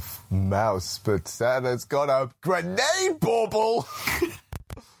even a mouse, but Santa's got a grenade bauble.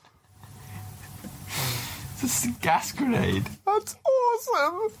 It's just a gas grenade. That's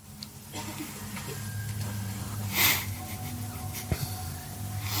awesome.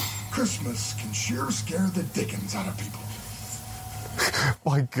 Christmas can sure scare the dickens out of people.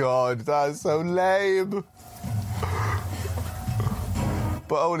 My God, that's so lame.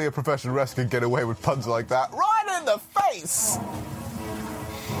 But only a professional wrestler can get away with puns like that. Right in the face!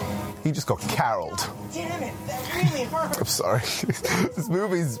 He just got caroled. Damn it, that really hurt. I'm sorry. This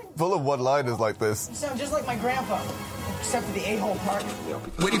movie's full of one-liners like this. You sound just like my grandpa, except for the 8-hole part.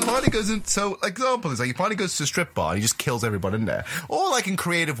 When he finally goes in, so example is like he finally goes to a strip bar and he just kills everyone in there. Or like in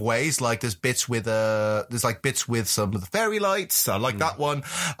creative ways, like there's bits with some of the fairy lights. I like that one.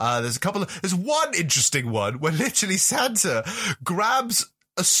 There's one interesting one where literally Santa grabs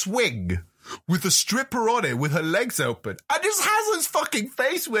a swing with a stripper on it with her legs open and just has his fucking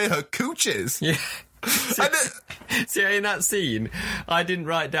face where her cooch is. Yeah. See, in that scene, I didn't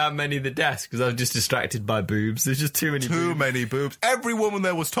write down many of the deaths because I was just distracted by boobs. There's just too many boobs. Every woman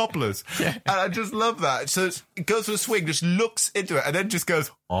there was topless. Yeah. And I just love that. So it goes to a swing, just looks into it, and then just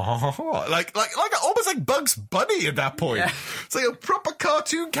goes, oh, like almost like Bugs Bunny at that point. Yeah. It's like a proper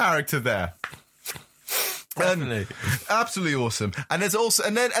cartoon character there. Definitely. Absolutely awesome. And there's also,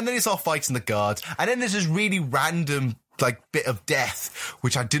 and then it's all fighting the guards, and then there's this really random bit of death,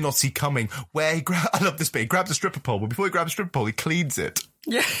 which I did not see coming, where I love this bit, he grabs a stripper pole, but before he grabs a stripper pole, he cleans it.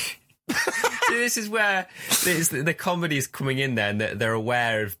 Yeah. this is where the comedy is coming in there, and they're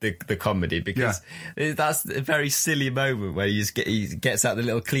aware of the comedy, because that's a very silly moment where he gets out the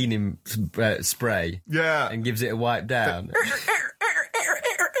little cleaning spray, and gives it a wipe down.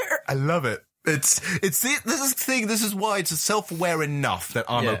 I love it. This is why it's self-aware enough that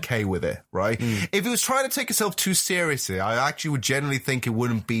I'm okay with it, right? If it was trying to take itself too seriously, I actually would generally think it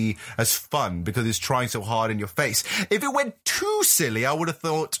wouldn't be as fun because it's trying so hard in your face. If it went too silly, I would have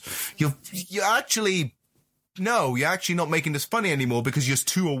thought you're actually not making this funny anymore because you're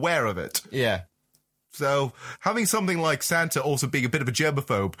too aware of it. Yeah. So having something like Santa also being a bit of a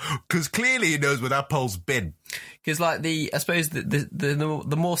germaphobe, because clearly he knows where that pole's been. Because like I suppose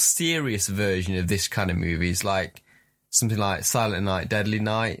the more serious version of this kind of movie is like something like Silent Night, Deadly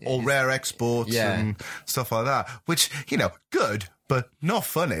Night, or Rare Exports and stuff like that. Which, good, but not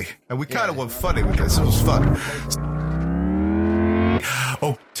funny. And we kind of want funny with this. It was fun.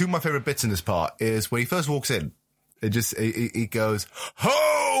 Oh, two of my favourite bits in this part is when he first walks in. He goes,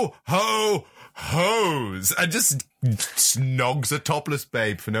 ho, ho, hose, and just snogs a topless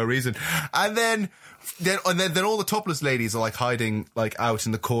babe for no reason. And then all the topless ladies are like hiding like out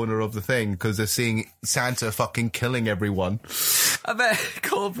in the corner of the thing because they're seeing Santa fucking killing everyone. I bet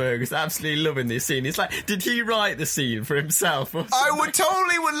Goldberg is absolutely loving this scene. It's like, did he write the scene for himself? I would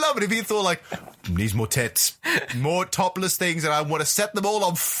love it if he thought like, needs more tits, more topless things, and I want to set them all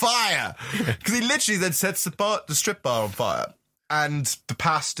on fire. Because he literally then sets the strip bar on fire. And the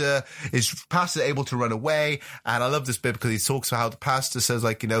pastor is able to run away. And I love this bit because he talks about how the pastor says,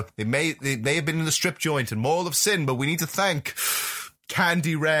 like, they may have been in the strip joint and moral of sin, but we need to thank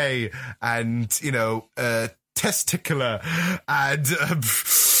Candy Ray and, Testicular and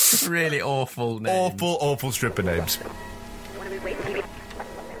really awful names. Awful stripper names.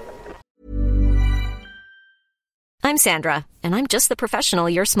 I'm Sandra, and I'm just the professional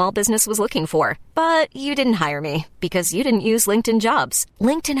your small business was looking for. But you didn't hire me because you didn't use LinkedIn Jobs.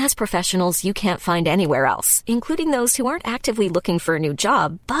 LinkedIn has professionals you can't find anywhere else, including those who aren't actively looking for a new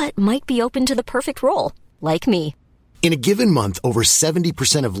job, but might be open to the perfect role, like me. In a given month, over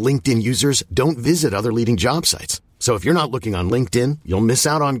 70% of LinkedIn users don't visit other leading job sites. So if you're not looking on LinkedIn, you'll miss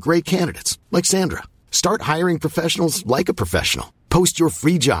out on great candidates, like Sandra. Start hiring professionals like a professional. Post your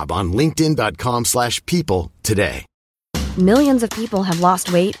free job on linkedin.com/people today. Millions of people have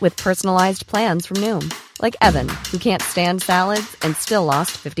lost weight with personalized plans from Noom. Like Evan, who can't stand salads and still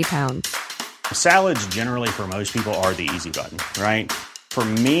lost 50 pounds. Salads generally for most people are the easy button, right? For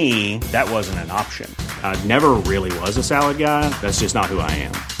me, that wasn't an option. I never really was a salad guy. That's just not who I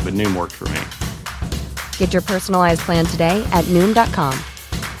am. But Noom worked for me. Get your personalized plan today at Noom.com.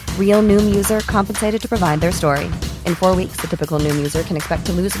 Real Noom user compensated to provide their story. In 4 weeks, the typical Noom user can expect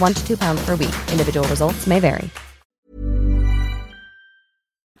to lose 1 to 2 pounds per week. Individual results may vary.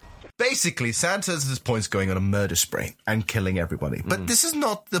 Basically, Santa at this point is going on a murder spree and killing everybody. But this is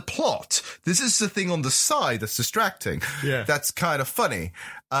not the plot. This is the thing on the side that's distracting. Yeah. That's kind of funny.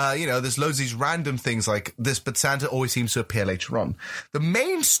 There's loads of these random things like this, but Santa always seems to appear later on. The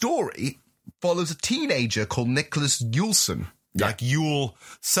main story follows a teenager called Nicholas Yuleson. Like Yule,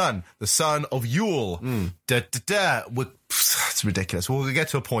 son, the son of Yule. It's ridiculous. We'll get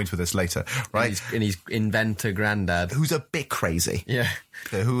to a point with this later, right? And he's inventor granddad. Who's a bit crazy. Yeah.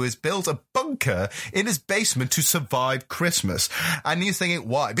 Who has built a bunker in his basement to survive Christmas. And he's thinking,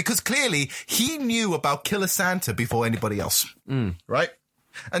 why? Because clearly he knew about Killer Santa before anybody else. Right?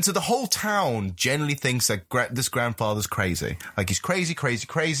 And so the whole town generally thinks that this grandfather's crazy. Like, he's crazy.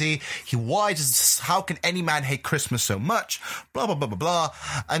 How can any man hate Christmas so much? Blah, blah, blah, blah, blah.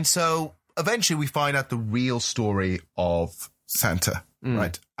 And so eventually we find out the real story of Santa,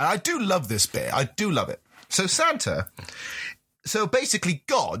 right? And I do love this bit. I do love it. So basically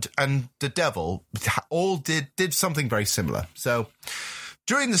God and the devil all did something very similar. So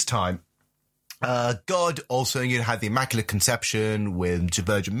during this time, God also had the Immaculate Conception with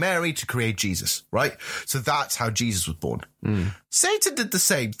Virgin Mary to create Jesus, right? So that's how Jesus was born. Satan did the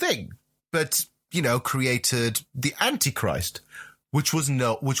same thing, but, created the Antichrist,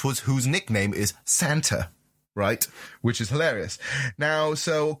 whose nickname is Santa, right? Which is hilarious. Now,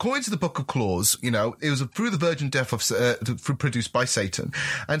 so according to the Book of Claws, it was through the virgin death produced by Satan.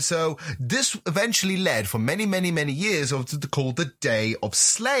 And so this eventually led for many, many, many years called the Day of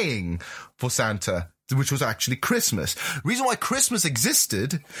Slaying for Santa, which was actually Christmas. The reason why Christmas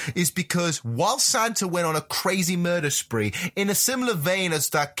existed is because while Santa went on a crazy murder spree, in a similar vein as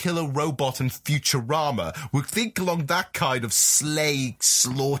that killer robot in Futurama, we think along that kind of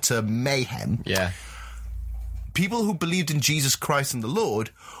slaughter, mayhem. Yeah. people who believed in Jesus Christ and the Lord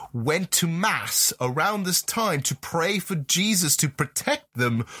went to Mass around this time to pray for Jesus to protect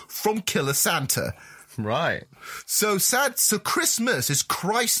them from Killer Santa. Right. So Christmas is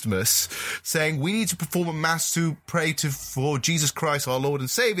Christmas, saying we need to perform a Mass to pray for Jesus Christ, our Lord and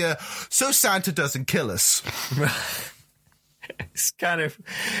Savior, so Santa doesn't kill us. It's kind of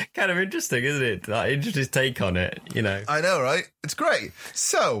interesting, isn't it? Like, interesting take on it, you know. I know, right? It's great.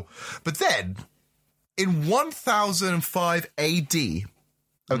 So, but then, in 1005 AD,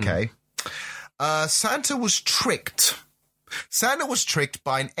 Santa was tricked. Santa was tricked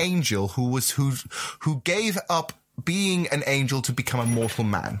by an angel who gave up being an angel to become a mortal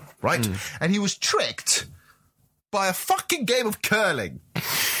man, right? And he was tricked by a fucking game of curling.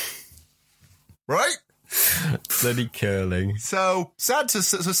 Right? Bloody curling. So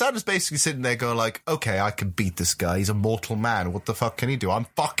Santa's basically sitting there going like, okay, I can beat this guy. He's a mortal man. What the fuck can he do? I'm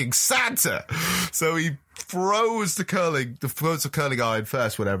fucking Santa. So he throws the curling iron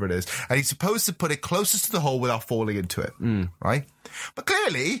first, whatever it is, and he's supposed to put it closest to the hole without falling into it, right? But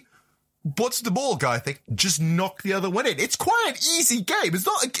clearly, what's the ball guy think? Just knock the other one in. It's quite an easy game.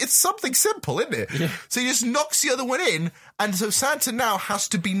 It's something simple, isn't it? Yeah. So he just knocks the other one in, and so Santa now has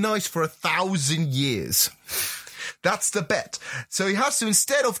to be nice for 1,000 years. That's the bet. So he has to,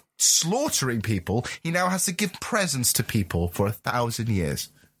 instead of slaughtering people, he now has to give presents to people for 1,000 years.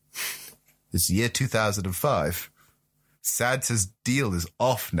 It's the year 2005. Santa's deal is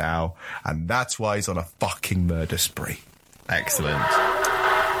off now, and that's why he's on a fucking murder spree. Excellent.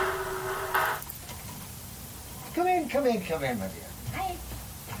 Come in, my dear. Hi.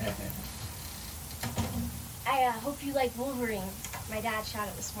 I hope you like Wolverine. My dad shot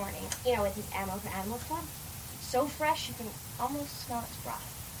it this morning. You know, with his ammo for Animal Club. So fresh, you can almost smell its breath.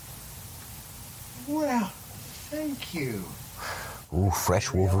 Well, thank you. Ooh,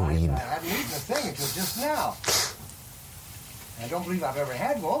 fresh Wolverine. I hadn't eaten a thing until just now. I don't believe I've ever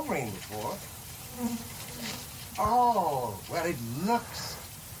had Wolverine before. Oh, well, it looks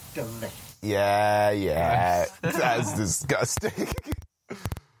delicious. Yeah. That's disgusting.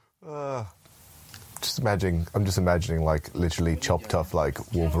 I'm just imagining, like, literally chopped off,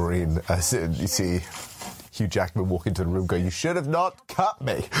 like, Wolverine. As you see Hugh Jackman walk into the room going, you should have not cut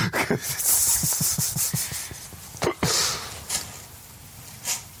me.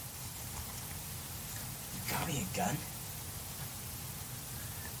 Got me a gun?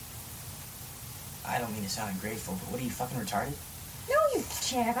 I don't mean to sound ungrateful, but what are you, fucking retarded? No, you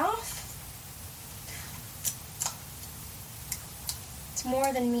jackoff. It's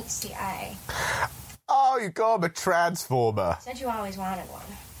more than meets the eye. Oh, you call him a transformer. Said you always wanted one.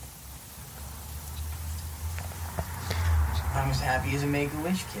 I'm as happy as a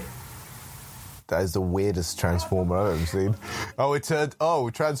Make-A-Wish kid. That is the weirdest transformer I've ever seen. It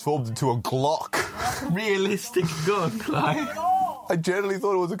transformed into a Glock. Realistic gun, like. I generally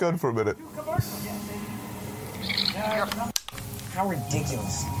thought it was a gun for a minute. How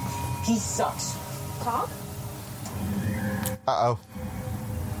ridiculous. He sucks. Cock? Uh-oh.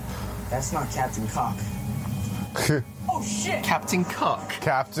 That's not Captain Cock. Oh, shit! Captain Cock.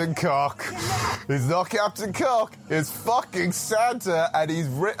 Captain Cock. He's not Captain Cock. It's fucking Santa, and he's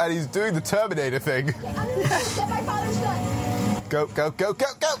doing the Terminator thing. Go.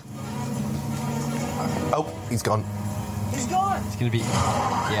 Oh, he's gone. He's gone! It's gonna be...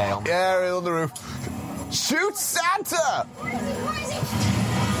 Yeah, he's on the roof. Shoot Santa! What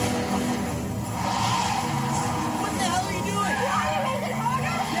the hell are you doing? Yeah,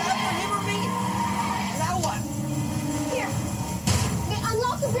 for him or me? Now what? Here.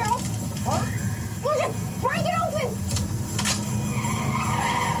 Unlock the barrel. Huh? Logan, break it open!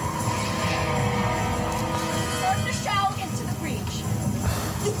 Start the shell into the breach.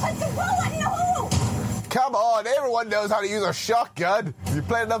 You put the bullet in the hole! Come on, everyone knows how to use a shotgun. You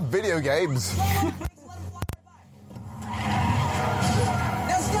play enough video games. Now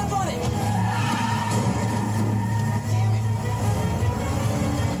step on it!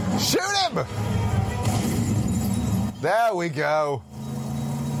 Shoot him! There we go.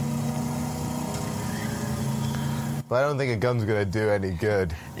 But I don't think a gun's going to do any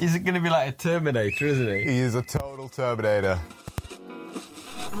good. He's going to be like a Terminator, isn't he? He is a total Terminator.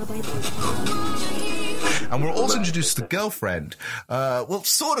 And we're also introduced to the girlfriend. Well,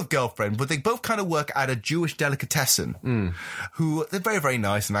 sort of girlfriend, but they both kind of work at a Jewish delicatessen. Who, they're very, very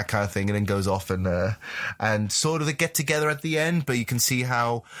nice and that kind of thing, and then goes off and sort of they get together at the end, but you can see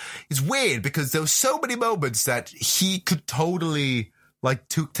how it's weird because there were so many moments that he could totally, like,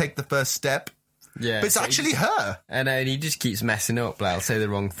 take the first step Yeah, but it's so actually her. And he just keeps messing up. Like, he'll say the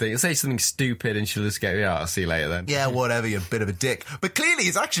wrong thing. He'll say something stupid and she'll just go, yeah, I'll see you later then. Yeah, whatever, you bit of a dick. But clearly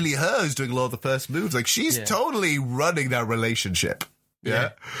it's actually her who's doing a lot of the first moves. Like, she's totally running that relationship.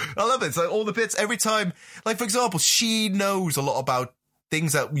 Yeah. I love it. It's like all the bits every time. Like, for example, she knows a lot about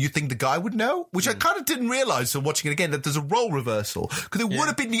things that you think the guy would know, which I kind of didn't realise from watching it again, that there's a role reversal. Because it would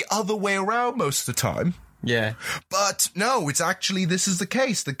have been the other way around most of the time. Yeah. But no, it's actually, this is the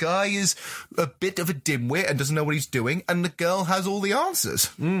case. The guy is a bit of a dimwit and doesn't know what he's doing, and the girl has all the answers.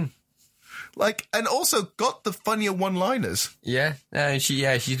 Like, and also got the funnier one-liners. Yeah.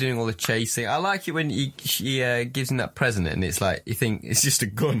 She's doing all the chasing. I like it when she gives him that present and it's like, you think it's just a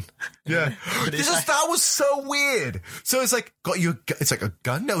gun. Yeah. That was so weird. So it's like, it's like a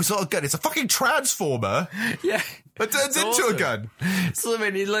gun? No, it's not a gun. It's a fucking transformer. Yeah. It turns into a gun. So, I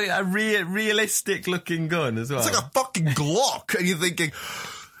mean, it's like a realistic looking gun as well. It's like a fucking Glock. And you're thinking,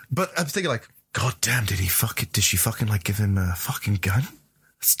 but I'm thinking like, God damn, did she fucking like give him a fucking gun?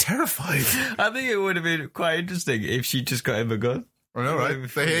 It's terrifying. I think it would have been quite interesting if she just got him a gun. I know, right?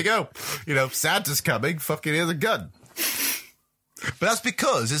 So here you go. You know, Santa's coming, fucking here's a gun. But that's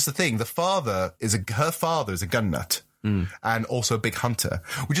because, it's the thing, her father is a gun nut. And also a big hunter.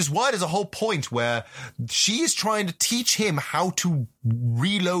 Which is why there's a whole point where she is trying to teach him how to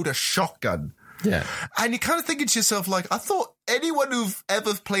reload a shotgun. Yeah. And you're kind of thinking to yourself, like, I thought anyone who've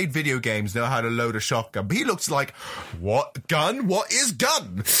ever played video games know how to load a shotgun. But he looks like, what gun? What is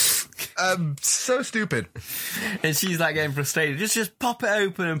gun? So stupid. And she's like getting frustrated. Just pop it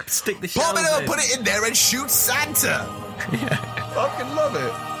open and stick the shells in. Pop it open, put it in there and shoot Santa. Yeah. Fucking love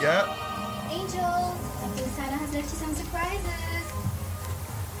it. Yeah. Angel, I think Santa has left you some surprises.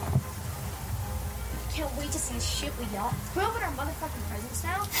 Can't wait to see the shit we got. We're open our motherfucking presents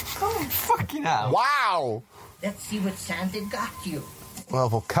now. Come on. Fucking hell. Wow. Let's see what Santa got you. Well,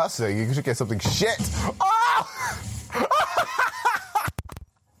 for cussing, you should get something shit. Oh!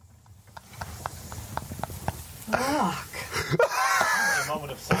 A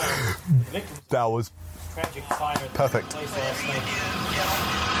moment of silence. The victim's That was tragic fire that perfect. took place last night.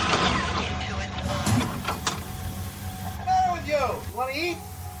 What's the matter with you? You want to eat?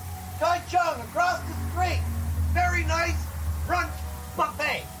 Tai Chung across the street. Very nice brunch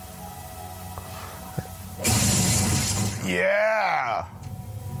buffet. Yeah.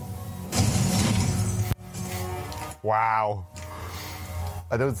 Wow.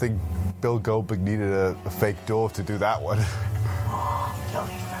 I don't think Bill Goldberg needed a fake door to do that one. Oh, tell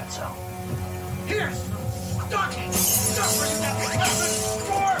me, Fatso. Here's stocking. Stop bringing that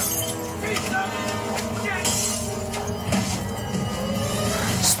door. Pizza.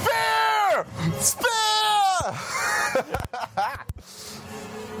 Spear! Spear!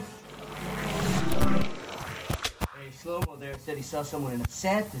 Hey, Shlomo there said he saw someone in a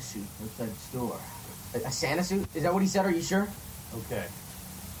Santa suit outside the store. A Santa suit? Is that what he said? Are you sure? Okay.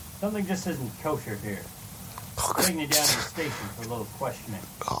 Something just isn't kosher here. Taking you down to the station for a little questioning.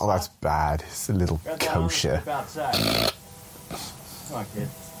 Oh, that's bad. It's a little Grab down and kosher. step outside. Come on, kid.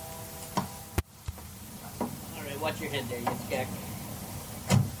 All right, watch your head there, you scack.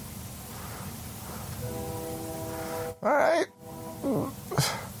 All right.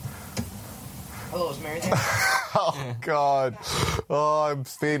 Hello, is Mary there? Oh, God. Oh, I'm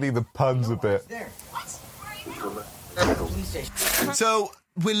feeling the puns a bit. There. So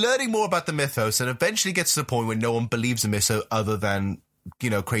we're learning more about the mythos, and eventually gets to the point where no one believes the mythos other than, you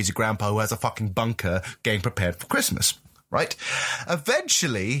know, crazy grandpa who has a fucking bunker getting prepared for Christmas, right?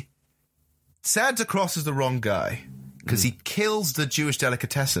 Eventually, Santa crosses the wrong guy because he kills the Jewish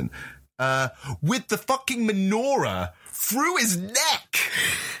delicatessen with the fucking menorah through his neck.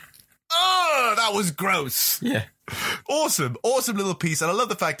 Oh, that was gross. Yeah. Awesome little piece. And I love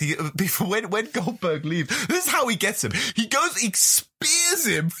the fact when Goldberg leaves, this is how he gets him. He spears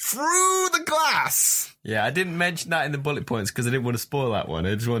him through the glass. Yeah, I didn't mention that in the bullet points because I didn't want to spoil that one.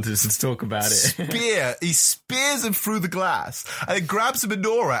 I just wanted to talk about it. He spears him through the glass and then grabs a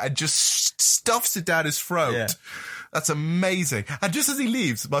menorah and just stuffs it down his throat. Yeah. That's amazing. And just as he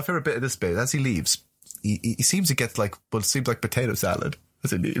leaves, my favourite bit of this bit, as he leaves, he seems to get what seems like potato salad. As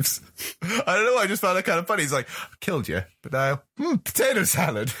he leaves. I don't know, I just found that kind of funny. He's like, I killed you, but now, potato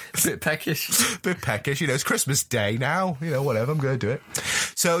salad. Bit peckish. Bit peckish, it's Christmas Day now, whatever, I'm going to do it.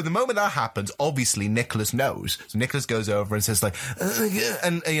 So the moment that happens, obviously Nicholas knows. So Nicholas goes over and says like,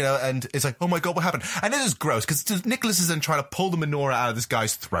 and it's like, oh my God, what happened? And this is gross, because Nicholas is then trying to pull the menorah out of this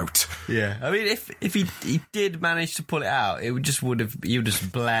guy's throat. Yeah, I mean, if he did manage to pull it out, it would just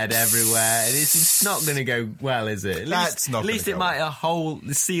bled everywhere. And it's not going to go well, is it? At least it might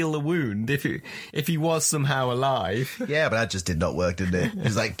seal the wound if he was somehow alive. Yeah, but that just did not work, didn't it? It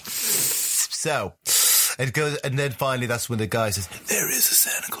was like So it goes, and then finally that's when the guy says, there is a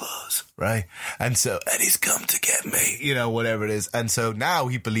Santa Claus, right? And he's come to get me, you know, whatever it is. And so now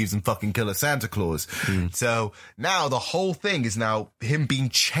he believes in fucking Killer Santa Claus. So now the whole thing is now him being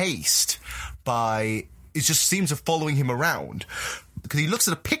chased by, it just seems to following him around. Because he looks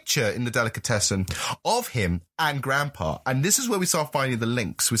at a picture in the delicatessen of him and Grandpa. And this is where we start finding the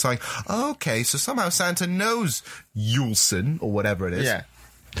links. We're saying, okay, so somehow Santa knows Yulson, or whatever it is. Yeah.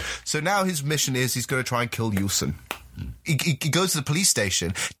 So now his mission is he's going to try and kill Yulson. He goes to the police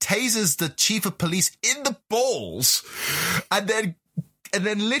station, tases the chief of police in the balls, and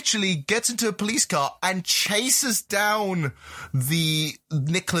then literally gets into a police car and chases down the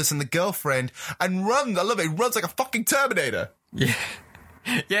Nicholas and the girlfriend and runs. I love it. He runs like a fucking Terminator. Yeah.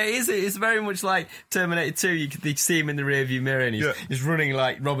 Yeah, it's very much like Terminator 2. You can see him in the rearview mirror and he's running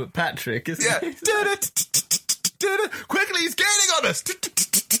like Robert Patrick, isn't he? Quickly, he's gaining on us.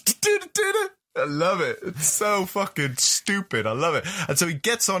 I love it. It's so fucking stupid. I love it. And so he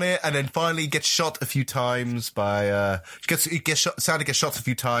gets on it, and then finally gets shot a few times by Santa gets shot a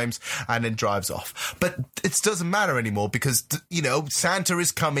few times, and then drives off. But it doesn't matter anymore because, you know, Santa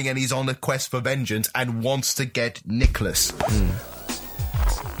is coming and he's on a quest for vengeance and wants to get Nicholas.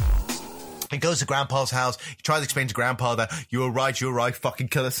 He goes to Grandpa's house. He tries to explain to Grandpa that you're right, fucking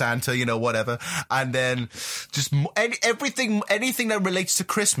Killer Santa, you know, whatever. And then just anything that relates to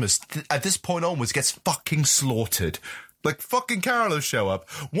Christmas at this point onwards gets fucking slaughtered. Like fucking carolers show up.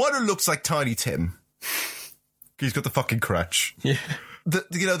 One who looks like Tiny Tim. He's got the fucking crutch. Yeah.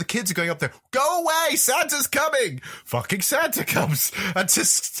 The kids are going up there. Go away, Santa's coming. Fucking Santa comes and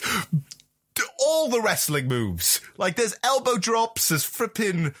just all the wrestling moves. Like there's elbow drops, there's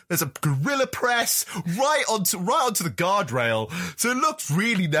a gorilla press right onto the guardrail. So it looks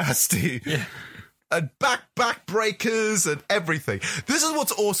really nasty. Yeah. And back breakers and everything. This is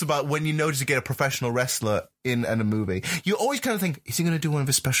what's awesome about when you notice you get a professional wrestler in a movie. You always kind of think, is he going to do one of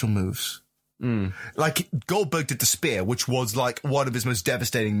his special moves? Like Goldberg did the spear, which was like one of his most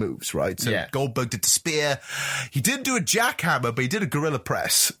devastating moves, right? So Goldberg did the spear. He didn't do a jackhammer, but he did a gorilla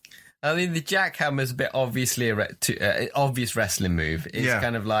press. I mean, the jackhammer's a bit obviously obvious wrestling move. It's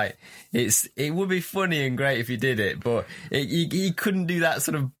kind of like it would be funny and great if he did it, but he couldn't do that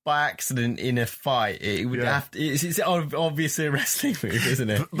sort of by accident in a fight. It would have to. It's obviously a wrestling move, isn't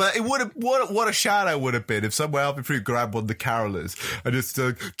it? But it would have. What a shadow would have been if somewhere up through grabbed one of the carolers and just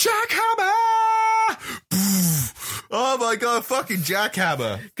jackhammer. Oh my god, fucking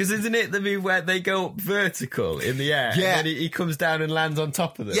jackhammer. Because isn't it the move where they go up vertical in the air? Yeah. And then he comes down and lands on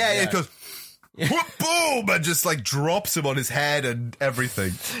top of them? Yeah, it goes, whoop, boom, and just like drops him on his head and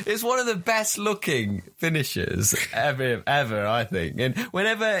everything. It's one of the best looking finishers ever, I think. And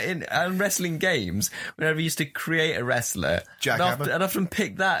whenever in wrestling games, whenever you used to create a wrestler, I'd often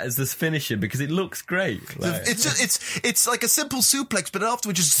pick that as this finisher because it looks great. Like, it's like a simple suplex, but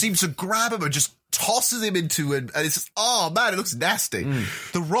afterwards just seems to grab him and just tosses him into it, and it's just, oh man, it looks nasty.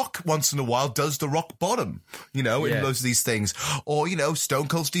 The Rock once in a while does the rock bottom, you know, in most of these things. Or, you know, Stone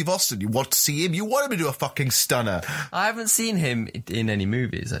Cold Steve Austin, you want to see him, you want him to do a fucking stunner. I haven't seen him in any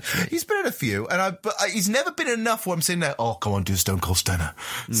movies, actually. He's been in a few, but he's never been enough where I'm sitting there, oh, come on, do Stone Cold Stunner.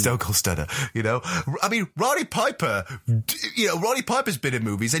 Stone Cold Stunner, you know? I mean, Roddy Piper's been in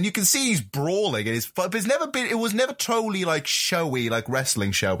movies, and you can see he's brawling, and but it was never totally, like, showy, like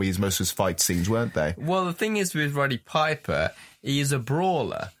wrestling showy, as most of his fight scenes weren't they? Well, the thing is with Roddy Piper, he is a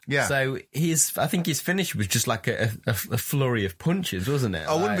brawler. Yeah. So I think his finish was just like a flurry of punches, wasn't it?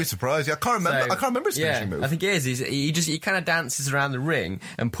 I wouldn't be surprised. I can't remember his finishing move. I think it is. He kind of dances around the ring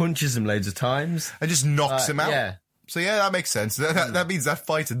and punches him loads of times. And just knocks him out. Yeah. So yeah, that makes sense. That means that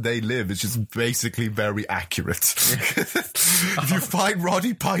fight and They Live is just basically very accurate. If you find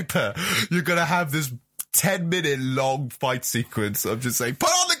Roddy Piper, you're going to have this 10-minute long fight sequence of just saying, put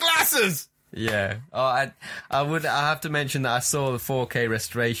on the glasses! Yeah. Oh, I have to mention that I saw the 4K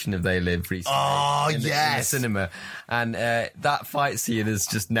restoration of They Live recently. Oh, in the cinema. And that fight scene has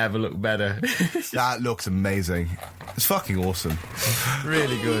just never looked better. That looks amazing. It's fucking awesome.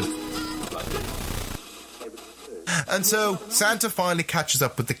 Really good. And so Santa finally catches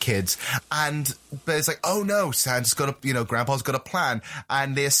up with the kids, and it's like, oh no, Santa's got Grandpa's got a plan,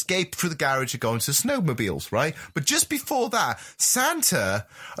 and they escape through the garage and go into snowmobiles, right? But just before that, Santa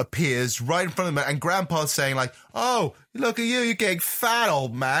appears right in front of them, and Grandpa's saying like, oh, look at you're getting fat,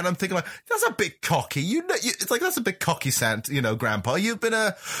 old man. I'm thinking like, that's a bit cocky. It's like, that's a bit cocky, Santa, Grandpa. You've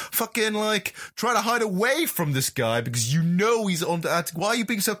been fucking like trying to hide away from this guy because you know he's on the, why are you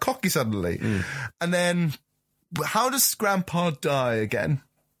being so cocky suddenly? And then, how does Grandpa die again?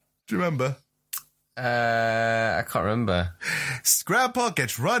 Do you remember? I can't remember. Grandpa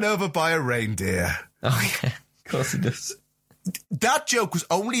gets run over by a reindeer. Oh, yeah. Of course he does. That joke was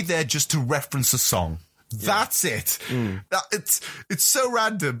only there just to reference a song. That's it. It's so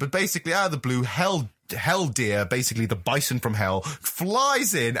random, but basically out of the blue, Hell Deer, basically the bison from hell,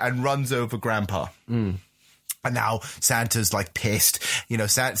 flies in and runs over Grandpa. And now Santa's like pissed. You know,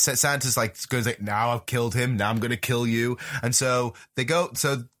 Santa's like goes like, now I've killed him. Now I'm going to kill you. And so they go.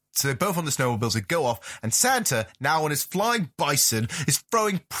 So they're both on the snowmobiles. They go off, and Santa, now on his flying bison, is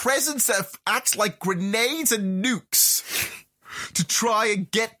throwing presents that act like grenades and nukes to try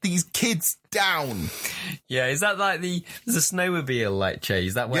and get these kids down. Yeah, is that like there's a snowmobile like chase?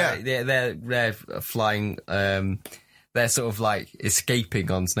 Is that where they're flying? They're sort of like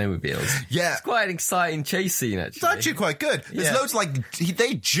escaping on snowmobiles. Yeah. It's quite an exciting chase scene, actually. It's actually quite good. There's loads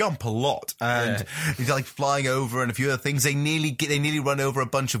they jump a lot, and he's like flying over and a few other things. They nearly run over a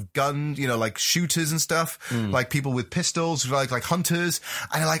bunch of guns, you know, like shooters and stuff, like people with pistols, like hunters,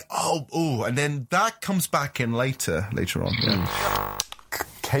 and they're like, oh, and then that comes back in later on. Yeah.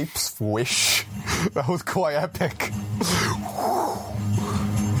 Cape's Wish. That was quite epic.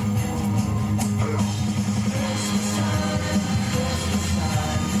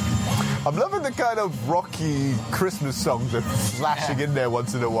 I'm loving the kind of rocky Christmas songs that are flashing in there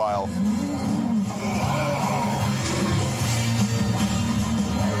once in a while.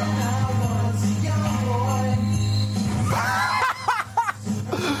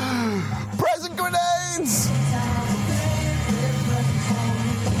 Present grenades!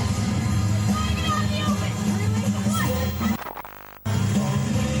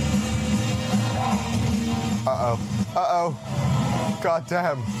 Uh-oh. God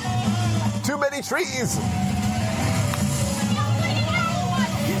damn. Too many trees!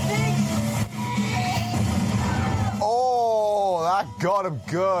 Oh, that got him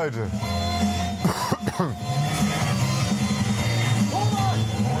good.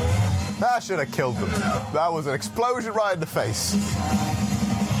 That should have killed them. That was an explosion right in the face.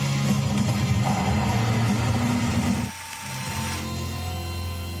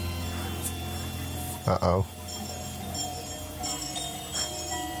 Uh-oh.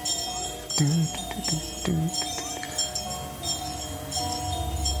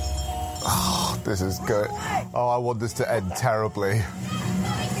 Oh, this is good. Oh, I want this to end terribly.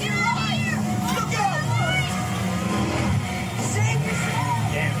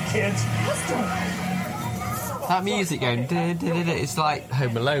 Damn kids. That music going, it's like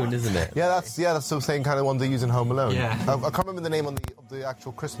Home Alone, isn't it? Yeah, that's the same kind of one they use in Home Alone. Yeah. I can't remember the name of the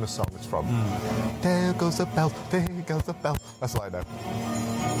actual Christmas song it's from. There goes a bell, there goes a bell. That's all I know.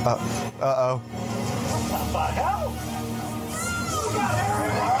 Uh-oh. What the hell?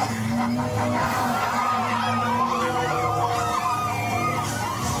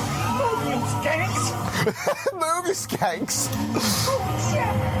 Move, you skanks! Move, you skanks!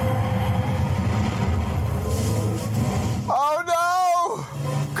 Oh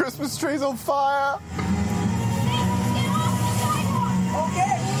no! Christmas tree's on fire!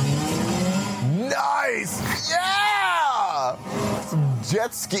 Okay! Nice! Yeah! Some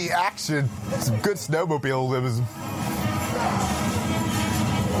jet ski action. Some good snowmobilism.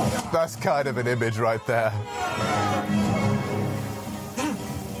 That's kind of an image right there.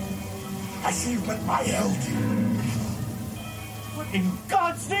 I see you've met my elder. What in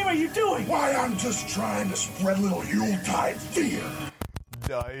God's name are you doing? Why, I'm just trying to spread a little Yuletide fear.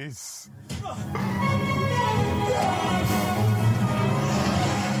 Nice.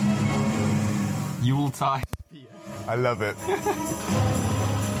 Yuletide. I love it.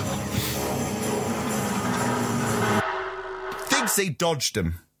 Thinks they dodged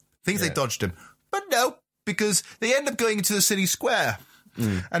him. But no, because they end up going into the city square.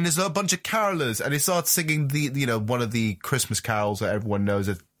 And there's a bunch of carolers, and they start singing one of the Christmas carols that everyone knows.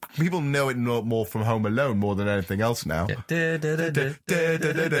 That people know it more from Home Alone more than anything else now. It's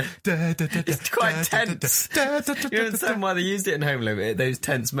quite tense. You understand why they used it in Home Alone, those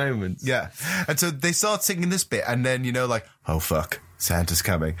tense moments. Yeah. And so they start singing this bit, and then, like, oh, fuck. Santa's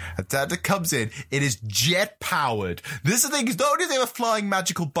coming. And Santa comes in. It is jet-powered. This is the thing. He's not only there a flying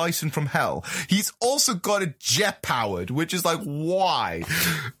magical bison from hell, he's also got it jet-powered, which is like, why?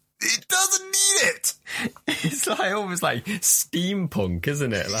 It doesn't need it. It's like almost like steampunk,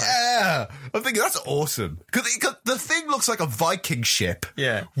 isn't it? Like, yeah. I'm thinking that's awesome. Because the thing looks like a Viking ship.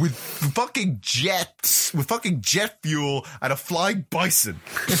 Yeah. With fucking jets, with fucking jet fuel and a flying bison.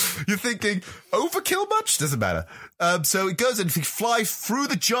 You're thinking, overkill much? Doesn't matter. So it goes and he flies through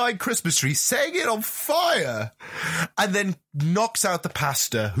the giant Christmas tree, setting it on fire, and then knocks out the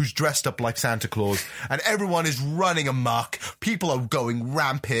pastor who's dressed up like Santa Claus, and everyone is running amok. People are going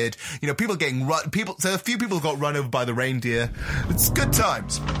rampant. weird. You know, people getting so a few people got run over by the reindeer. It's good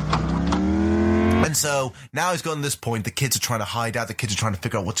times. And so now he's gotten to this point. The kids are trying to hide out. The kids are trying to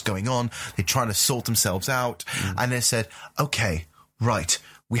figure out what's going on. They're trying to sort themselves out. And they said, okay, right,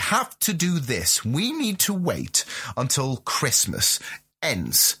 we have to do this. We need to wait until Christmas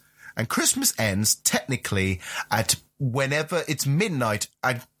ends. And Christmas ends technically at whenever it's midnight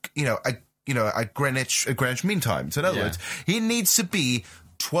at Greenwich Mean Time. So in other words, it needs to be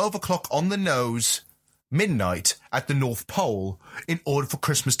 12 o'clock on the nose, midnight at the North Pole in order for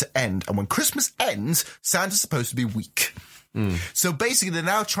Christmas to end. And when Christmas ends, Santa's supposed to be weak. So basically, they're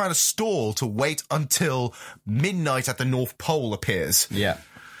now trying to stall to wait until midnight at the North Pole appears. Yeah.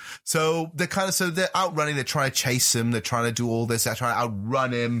 So they're outrunning, they're trying to chase him, they're trying to do all this, they're trying to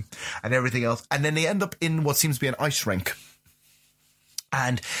outrun him and everything else. And then they end up in what seems to be an ice rink.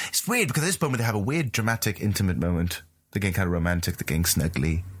 And it's weird because at this moment they have a weird, dramatic, intimate moment. They're getting kind of romantic, they're getting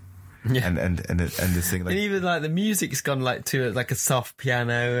snuggly. Yeah. And this thing like, and even like the music's gone like to like a soft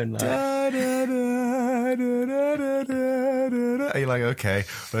piano and like and you're like, okay,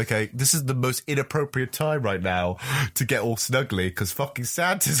 this is the most inappropriate time right now to get all snuggly because fucking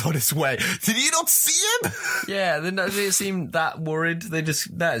Santa's on his way. Did you not see him? Yeah, they don't seem that worried.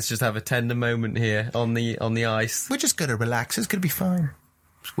 Let's just have a tender moment here on the ice. We're just gonna relax. It's gonna be fine.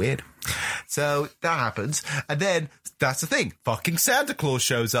 It's weird. So that happens, and then that's the thing. Fucking Santa Claus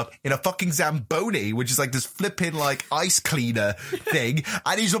shows up in a fucking Zamboni, which is like this flipping like ice cleaner thing,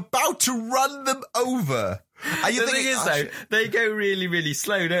 and he's about to run them over. And The thing is, though, they go really, really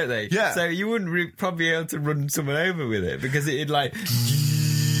slow, don't they? Yeah. So you wouldn't probably be able to run someone over with it because it'd like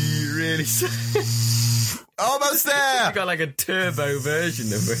really slow. Almost there. You've got like a turbo version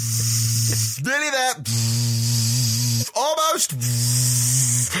of it. Nearly there. Almost.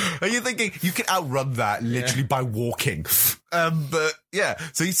 And you're thinking you can outrun that literally by walking. But yeah,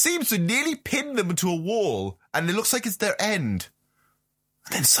 so he seems to nearly pin them into a wall, and it looks like it's their end.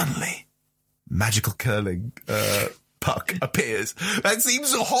 And then suddenly, magical curling puck appears and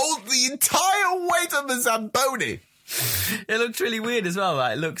seems to hold the entire weight of the Zamboni. It looks really weird as well.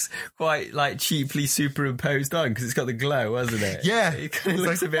 Like, it looks quite like cheaply superimposed on because it's got the glow, hasn't it? Yeah, it kind of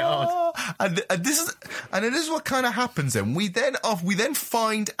looks like, a bit odd. And this is what kind of happens. Then we then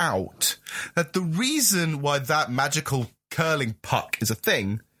find out that the reason why that magical curling puck is a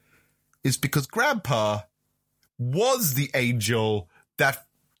thing is because Grandpa was the angel that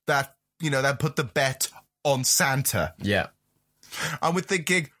put the bet on Santa. Yeah, and we're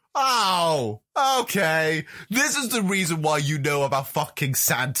thinking, oh, okay. This is the reason why you know about fucking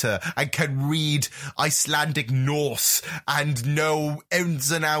Santa and can read Icelandic Norse and know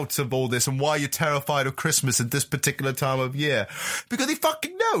ins and outs of all this and why you're terrified of Christmas at this particular time of year. Because he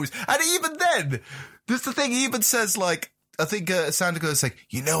fucking knows. And even then, this the thing, he even says like, I think Santa Claus is like,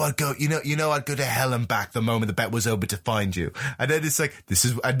 I'd go to hell and back the moment the bet was over to find you. And then it's like, this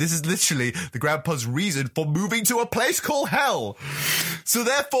is literally the Grandpa's reason for moving to a place called hell. So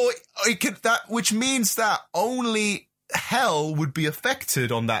therefore, which means that only hell would be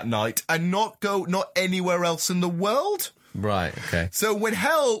affected on that night and not anywhere else in the world. Right. Okay. So when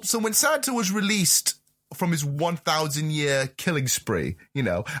Santa was released from his 1,000-year killing spree,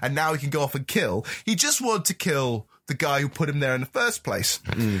 and now he can go off and kill, he just wanted to kill the guy who put him there in the first place.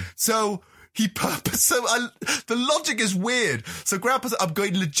 So the logic is weird. So Grandpa's, I'm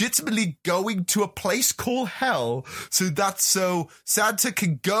legitimately going to a place called hell so Santa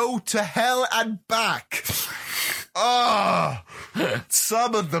can go to hell and back.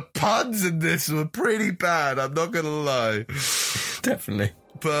 Some of the puns in this were pretty bad, I'm not gonna lie. Definitely.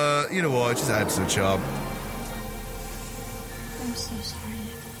 But you know what, it just adds to the charm. I'm so sorry.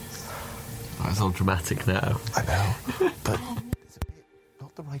 It's all dramatic now. I know, but it's a bit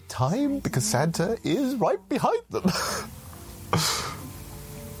not the right time because Santa is right behind them. But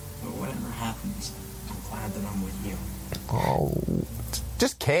whatever happens, I'm glad that I'm with you. Oh,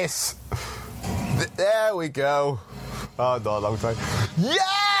 just kiss. There we go. Oh, not a long time.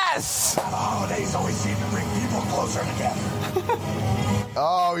 Yes! Holidays always seem to bring people closer together.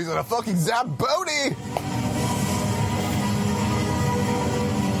 Oh, he's on a fucking Zamboni!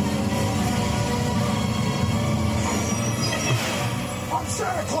 I'm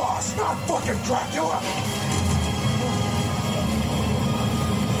Santa Claus, not fucking Dracula!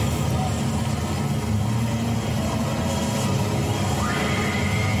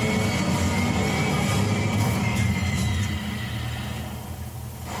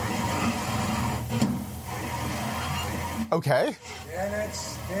 Okay. Janet's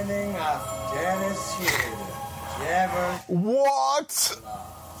spinning off. Janet's here. What?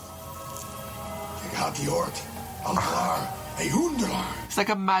 Got Georg, Alvar, a Hundar. It's like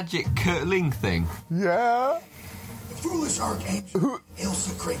a magic curling thing. Yeah. The foolish archangel,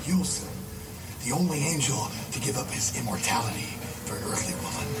 Ilsa Craigulson, the only angel to give up his immortality for an earthly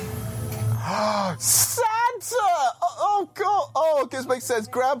woman. Santa! Oh, God. Oh, this makes sense.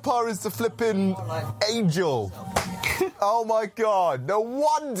 Grandpa is the flipping angel. Oh, my God. No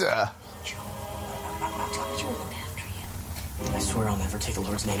wonder. I swear I'll never take the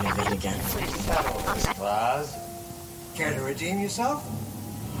Lord's name in vain again. Claus, care to redeem yourself?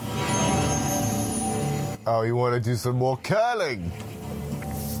 Oh, you want to do some more curling?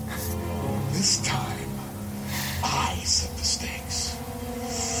 This time, I set the stakes.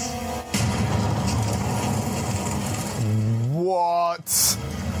 What?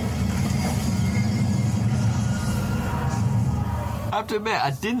 I have to admit,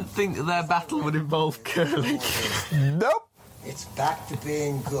 I didn't think that their battle would involve curling. Nope. It's back to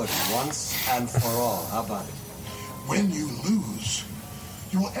being good once and for all. How about it? When you lose,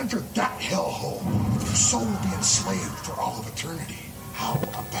 you will enter that hellhole. Your soul will be enslaved for all of eternity. How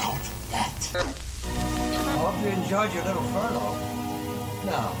about that? I hope you enjoyed your little furlough.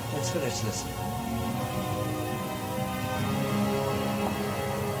 Now, let's finish this.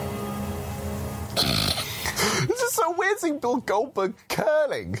 This is so weird seeing Bill Goldberg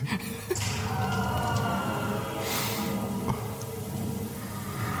curling.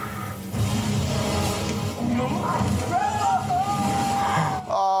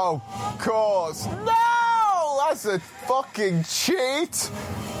 Oh, of course. No! That's a fucking cheat.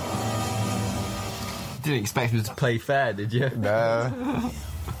 Didn't expect him to play fair, did you? No.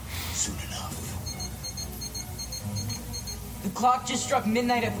 Soon enough. The clock just struck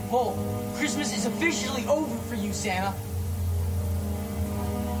midnight at the pole. Christmas is officially over for you, Santa.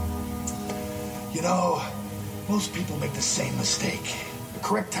 You know, most people make the same mistake. The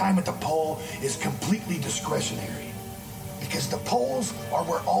correct time at the pole is completely discretionary. Because the poles are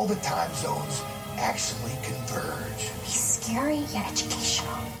where all the time zones actually converge. He's scary yet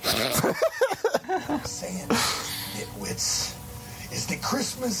educational. What I'm saying, nitwits, is that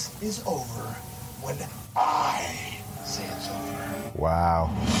Christmas is over when I say it's over. Wow.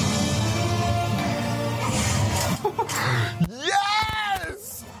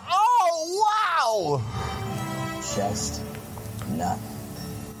 Yes! Oh, wow! Chestnut.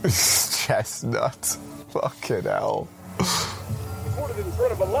 Chestnut. Fucking hell. Recorded in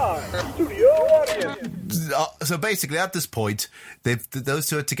front of a live studio audience. So basically, at this point, those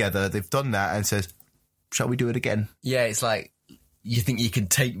two are together. They've done that and says, "Shall we do it again?" Yeah, it's like, you think you can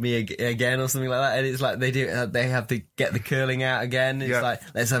take me again or something like that, and it's like they have to get the curling out again. It's like,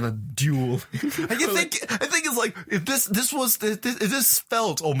 let's have a duel. And I think it's like, if this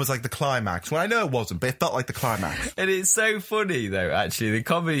felt almost like the climax. Well, I know it wasn't, but it felt like the climax. And it's so funny though. Actually, the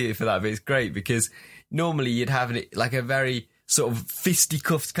comedy for that bit is great, because normally you'd have it like a very sort of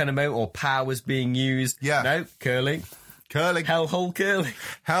fisticuffs kind of moment, or powers being used. Yeah. No, curling. Hellhole curling.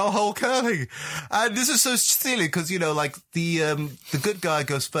 Hellhole curling. And this is so silly because, you know, like the good guy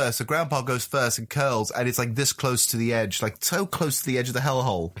goes first, the grandpa goes first and curls, and it's like this close to the edge, like so close to the edge of the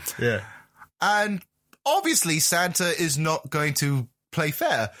hellhole. Yeah. And obviously Santa is not going to play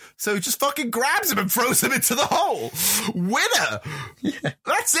fair, so he just fucking grabs him and throws him into the hole. Winner! Yeah.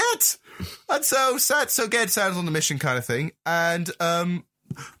 That's it! And so again, Santa's on the mission kind of thing, and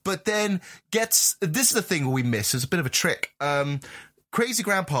but then this is the thing we miss. It's a bit of a trick. Crazy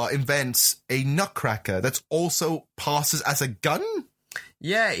Grandpa invents a nutcracker that's also passes as a gun.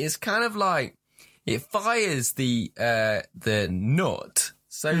 Yeah, it's kind of like it fires the nut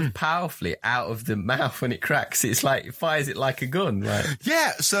so powerfully out of the mouth when it cracks. It's like it fires it like a gun, right?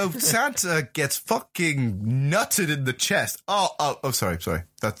 Yeah. So Santa gets fucking nutted in the chest. Oh, sorry.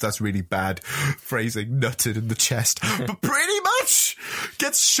 That's really bad phrasing. Nutted in the chest, but pretty much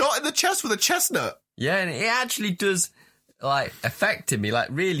gets shot in the chest with a chestnut. Yeah, and it actually does like affect him. He like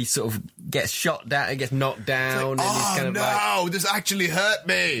really sort of gets shot down, and gets knocked down, It's like, and he's kind of like, this actually hurt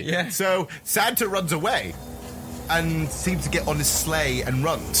me. Yeah. So Santa runs away and seems to get on his sleigh and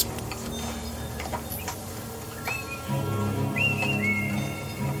runs.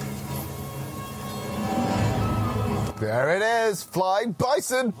 There it is, flying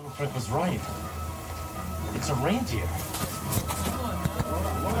bison. Little Frick was right. It's a reindeer.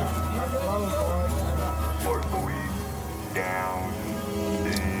 What are we down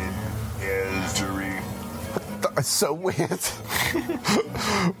in history? That's so weird.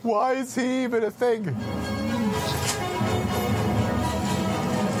 Why is he even a thing?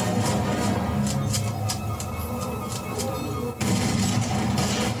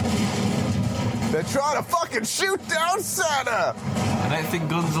 They're trying to fucking shoot down Santa! I don't think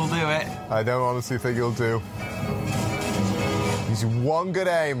guns will do it. I don't honestly think he'll do. Just one good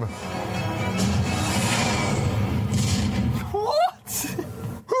aim. What?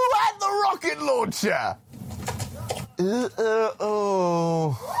 Who had the rocket launcher?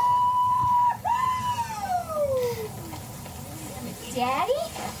 Oh. Daddy?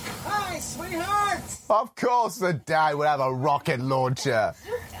 Hi, sweetheart! Of course the dad would have a rocket launcher.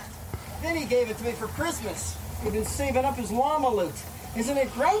 Vinny gave it to me for Christmas. He'd been saving up his llama loot. Isn't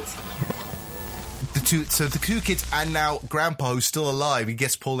it great? The two kids and now Grandpa, who's still alive, he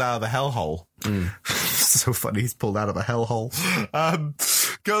gets pulled out of the hellhole. So funny, he's pulled out of a hellhole.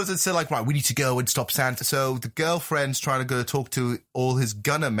 Goes and says, like, right, we need to go and stop Santa. So the girlfriend's trying to go talk to all his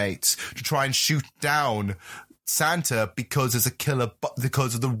gunner mates to try and shoot down Santa because there's a killer,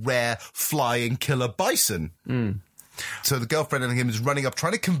 because of the rare flying killer bison. So the girlfriend and him is running up,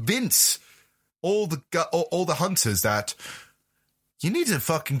 trying to convince all the hunters that you need to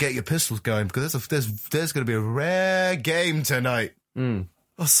fucking get your pistols going because there's going to be a rare game tonight. Oh,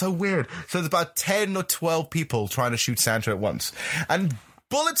 so weird. So there's about 10 or 12 people trying to shoot Santa at once. And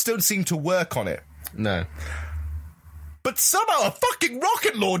bullets don't seem to work on it. No. But somehow a fucking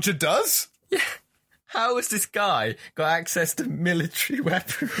rocket launcher does. Yeah. How has this guy got access to military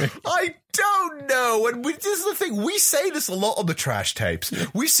weaponry? I don't know. And this is the thing. We say this a lot on the trash tapes.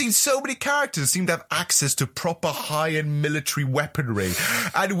 We've seen so many characters seem to have access to proper high-end military weaponry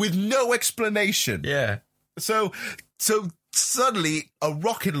and with no explanation. Yeah. So suddenly a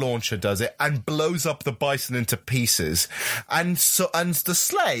rocket launcher does it and blows up the bison into pieces. And the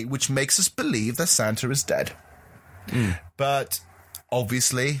sleigh, which makes us believe that Santa is dead. But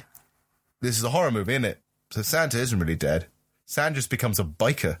obviously, this is a horror movie, isn't it? So Santa isn't really dead. Santa just becomes a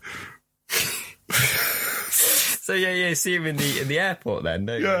biker. So you see him in the airport then,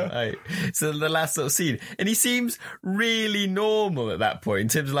 don't you? Like, so the last sort of scene, and he seems really normal at that point. In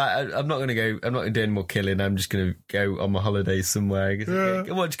terms of like, I'm not going to do any more killing. I'm just going to go on my holidays somewhere.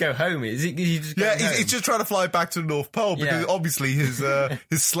 I want to go home. Is he just going home? He's just trying to fly back to the North Pole because obviously his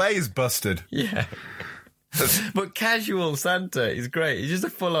sleigh is busted. Yeah. But casual Santa is great. He's just a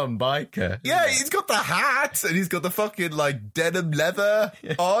full-on biker. Yeah, he's got the hat and he's got the fucking like denim leather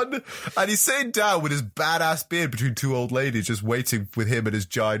on, and he's sitting down with his badass beard between two old ladies, just waiting with him and his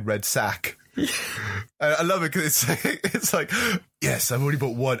giant red sack. And I love it because it's like, yes, I've only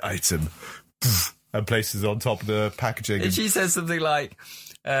bought one item, and places it on top of the packaging. And she says something like,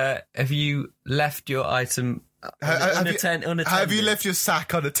 "Have you left your item unattended? Have you left your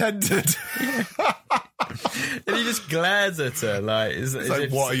sack unattended?" And he just glares at her like,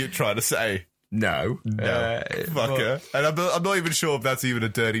 what are you trying to say? No, fucker. And I'm not even sure if that's even a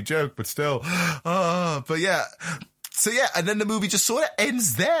dirty joke, but still. But yeah. So yeah, and then the movie just sort of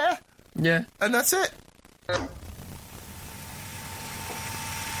ends there. Yeah. And that's it. I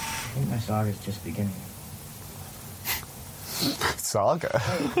think my saga's just beginning. Saga?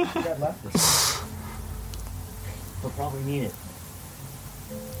 Hey, you got left this. We'll probably need it.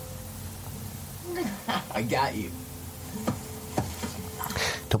 I got you.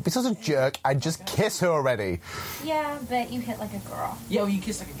 Don't be such a jerk and just kiss her already. Yeah, but you hit like a girl. Yo, you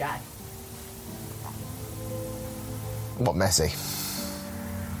kiss like a guy. What messy?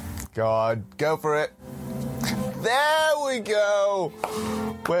 Go on, go for it. There we go.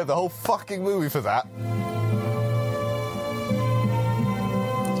 We have the whole fucking movie for that.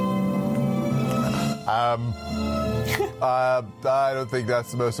 I don't think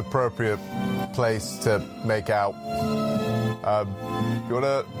that's the most appropriate place to make out. You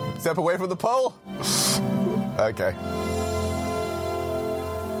wanna step away from the pole? Okay.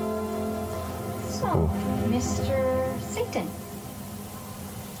 So, Mr. Satan.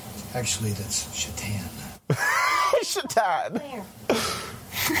 Actually, that's Shatan. Shatan. Where?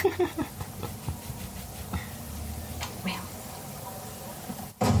 Well.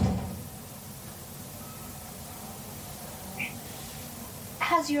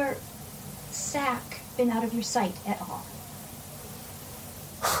 Has your sack been out of your sight at all?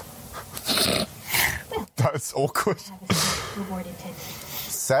 That's awkward. Rewarded today.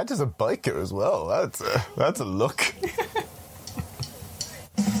 Santa's a biker as well. That's a look.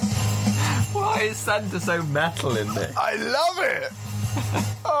 Why is Santa so metal in this? I love it.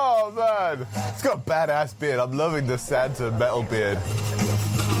 Oh man, it's got a badass beard. I'm loving the Santa metal beard.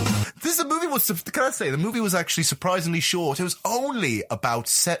 The movie was actually surprisingly short. It was only about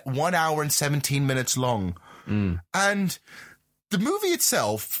 1 hour and 17 minutes long. And the movie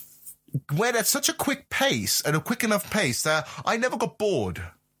itself went at such a quick pace and a quick enough pace that I never got bored.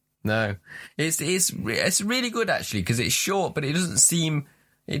 No, it's really good actually because it's short, but it doesn't seem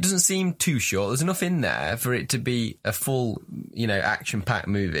too short. There's enough in there for it to be a full, action-packed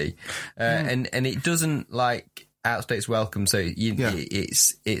movie, and it doesn't like outstays welcome. So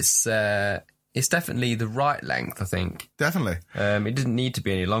it's definitely the right length, I think. Definitely. It didn't need to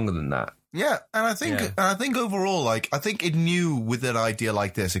be any longer than that. Yeah, and I think overall, like, I think it knew with an idea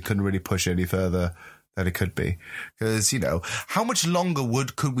like this, it couldn't really push it any further than it could be. Because, you know, how much longer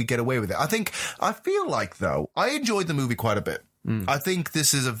could we get away with it? I feel like, though, I enjoyed the movie quite a bit. I think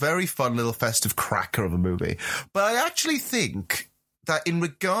this is a very fun little festive cracker of a movie. But I actually think that in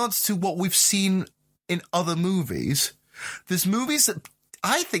regards to what we've seen in other movies,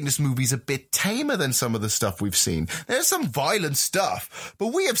 I think this movie's a bit tamer than some of the stuff we've seen. There's some violent stuff,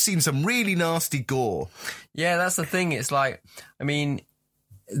 but we have seen some really nasty gore. Yeah, that's the thing. It's like, I mean,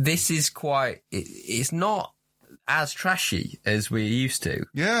 this is it's not as trashy as we're used to.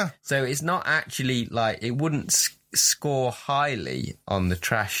 Yeah. So it's not actually like, it wouldn't score highly on the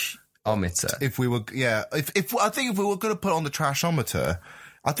trash-ometer. If we were, I think if we were going to put on the trash-ometer,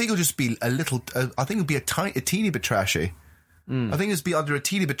 I think it would just be I think it would be a teeny bit trashy. I think it'd be under a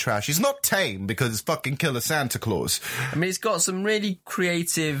teeny bit trash. It's not tame because it's fucking Killer Santa Claus. I mean, it's got some really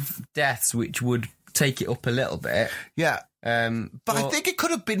creative deaths which would take it up a little bit. Yeah. But I think it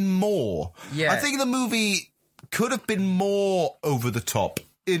could have been more. Yeah. I think the movie could have been more over the top.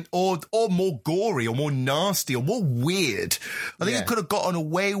 Or more gory, or more nasty, or more weird. I think it could have gotten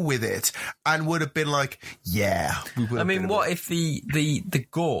away with it and would have been like, I mean, what if the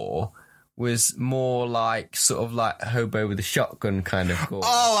gore was more like sort of like Hobo with a Shotgun kind of gore?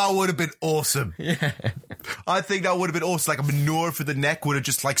 Oh, that would have been awesome. Yeah. I think that would have been awesome. Like a manure for the neck would have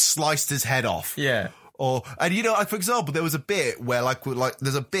just like sliced his head off. Yeah. And you know, for example, there was a bit where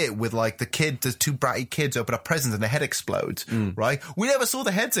there's a bit with like the two bratty kids open up presents and their head explodes, right? We never saw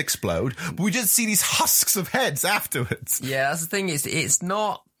the heads explode, but we just see these husks of heads afterwards. Yeah, that's the thing.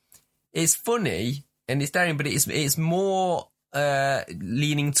 It's funny and it's daring, but it's more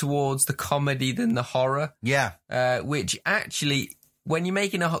leaning towards the comedy than the horror. Yeah. Which actually, when you're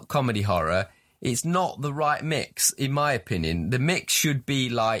making a comedy horror, it's not the right mix, in my opinion. The mix should be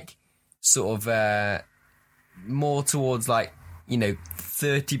like sort of more towards like, you know,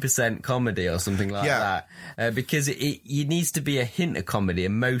 30% comedy or something like that. Because it needs to be a hint of comedy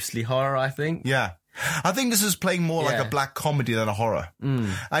and mostly horror, I think. Yeah. I think this is playing more like a black comedy than a horror.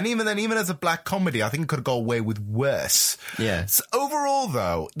 And even as a black comedy, I think it could have got away with worse. Yeah. So overall,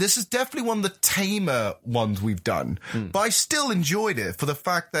 though, this is definitely one of the tamer ones we've done. But I still enjoyed it for the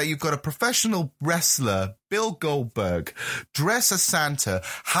fact that you've got a professional wrestler, Bill Goldberg, dressed as Santa,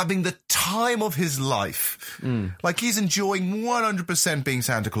 having the time of his life. Like he's enjoying 100% being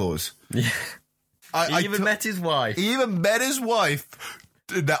Santa Claus. Yeah. He even met his wife. He even met his wife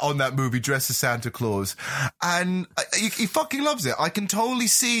on that movie, dressed as Santa Claus, and he fucking loves it. I can totally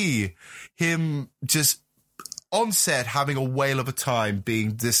see him just on set having a whale of a time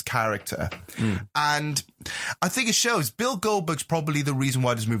being this character. And I think it shows. Bill Goldberg's probably the reason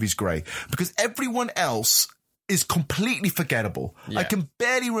why this movie's great, because everyone else is completely forgettable. I can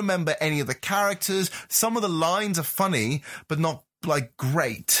barely remember any of the characters. Some of the lines are funny, but not like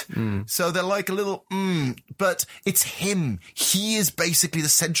great. So they're like a little but it's him. He is basically the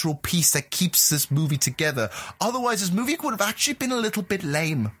central piece that keeps this movie together. Otherwise this movie would have actually been a little bit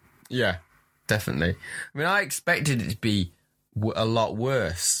lame. Yeah, definitely. I mean, I expected it to be a lot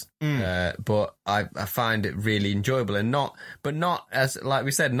worse, but I find it really enjoyable and not as, like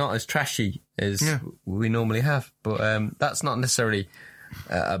we said, not as trashy as we normally have. But that's not necessarily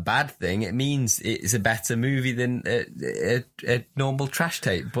a bad thing. It means it's a better movie than a normal trash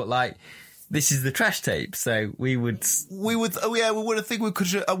tape. But like, this is the trash tape, so we would think we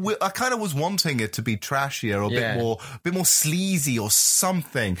could. I kind of was wanting it to be trashier or a bit more sleazy or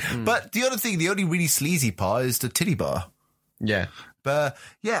something. But the only really sleazy part is the titty bar. Yeah. But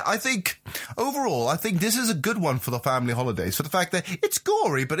yeah, I think overall, this is a good one for the family holidays, for the fact that it's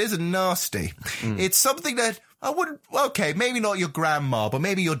gory but isn't nasty. It's something that I wouldn't. Okay, maybe not your grandma, but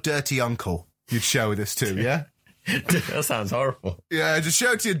maybe your dirty uncle you'd show this to. Yeah, that sounds horrible. Yeah, just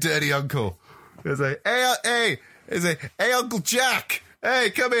show it to your dirty uncle. It's like, hey, Uncle Jack.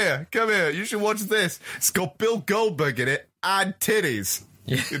 Hey, come here. You should watch this. It's got Bill Goldberg in it and titties.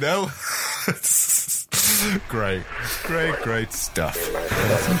 Yeah. You know? Great stuff.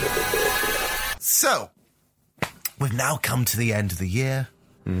 So, we've now come to the end of the year.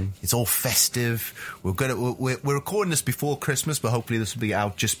 It's all festive. We're recording this before Christmas, but hopefully this will be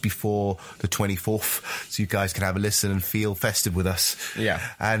out just before the 24th, so you guys can have a listen and feel festive with us. Yeah.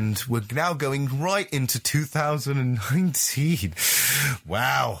 And we're now going right into 2019.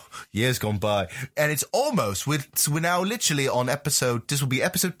 Wow, years gone by, and it's almost. We're now literally on episode. This will be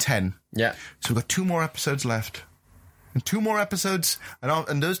episode 10. Yeah. So we've got 2 more episodes left. And 2 more episodes,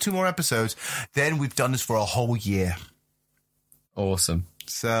 and those 2 more episodes, then we've done this for a whole year. Awesome.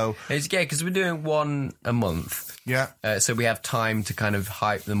 So it's because we're doing 1 a month. Yeah. So we have time to kind of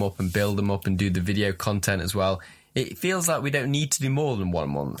hype them up and build them up and do the video content as well. It feels like we don't need to do more than 1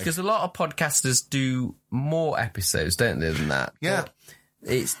 month because a lot of podcasters do more episodes, don't they, than that? Yeah. But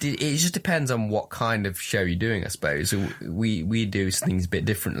it just depends on what kind of show you're doing, I suppose. We do things a bit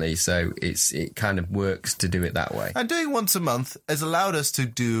differently, so it kind of works to do it that way. And doing once a month has allowed us to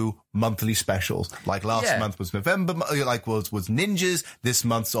do monthly specials. Like last month was November, like was Ninjas. This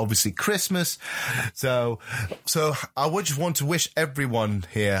month's obviously Christmas. So I would just want to wish everyone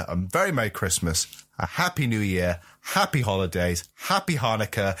here a very Merry Christmas, a Happy New Year, Happy Holidays, Happy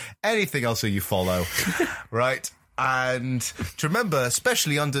Hanukkah, anything else that you follow, right? And to remember,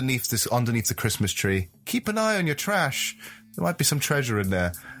 especially underneath the Christmas tree, keep an eye on your trash. There might be some treasure in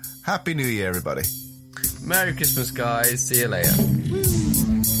there. Happy New Year, everybody. Merry Christmas, guys. See you later.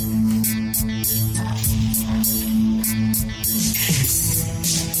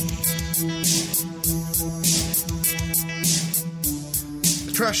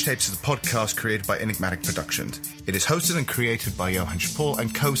 The Trash Tapes is a podcast created by Enigmatic Productions. It is hosted and created by Johan Chappell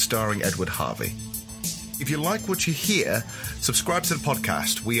and co-starring Edward Harvey. If you like what you hear, subscribe to the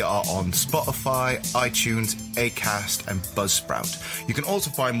podcast. We are on Spotify, iTunes, Acast, and Buzzsprout. You can also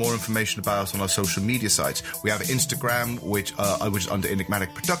find more information about us on our social media sites. We have Instagram, which is under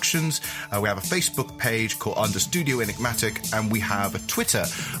Enigmatic Productions. We have a Facebook page called under Studio Enigmatic, and we have a Twitter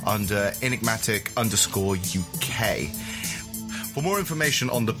under Enigmatic_UK. For more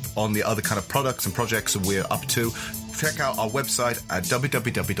information on the other kind of products and projects that we're up to, check out our website at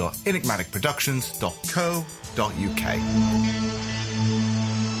www.enigmaticproductions.co.uk.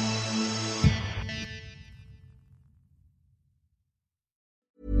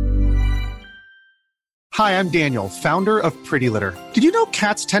 Hi, I'm Daniel, founder of Pretty Litter. Did you know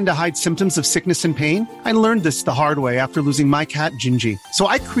cats tend to hide symptoms of sickness and pain? I learned this the hard way after losing my cat, Gingy. So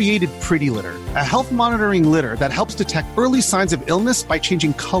I created Pretty Litter, a health monitoring litter that helps detect early signs of illness by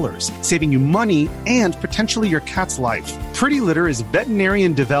changing colors, saving you money and potentially your cat's life. Pretty Litter is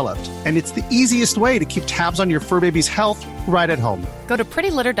veterinarian developed, and it's the easiest way to keep tabs on your fur baby's health right at home. Go to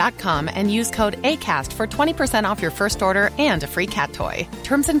prettylitter.com and use code ACAST for 20% off your first order and a free cat toy.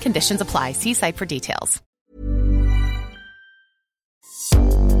 Terms and conditions apply. See site for details.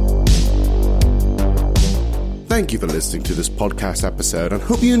 Thank you for listening to this podcast episode and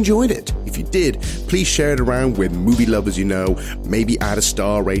hope you enjoyed it. If you did, please share it around with movie lovers you know, maybe add a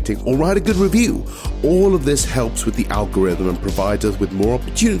star rating or write a good review. All of this helps with the algorithm and provides us with more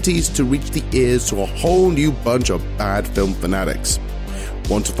opportunities to reach the ears to a whole new bunch of bad film fanatics.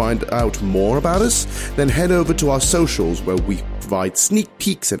 Want to find out more about us? Then head over to our socials where we provide sneak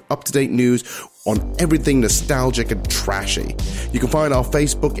peeks and up-to-date news on everything nostalgic and trashy. You can find our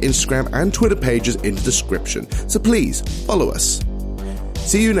Facebook, Instagram, and Twitter pages in the description, so please follow us.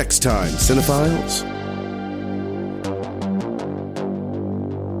 See you next time, cinephiles.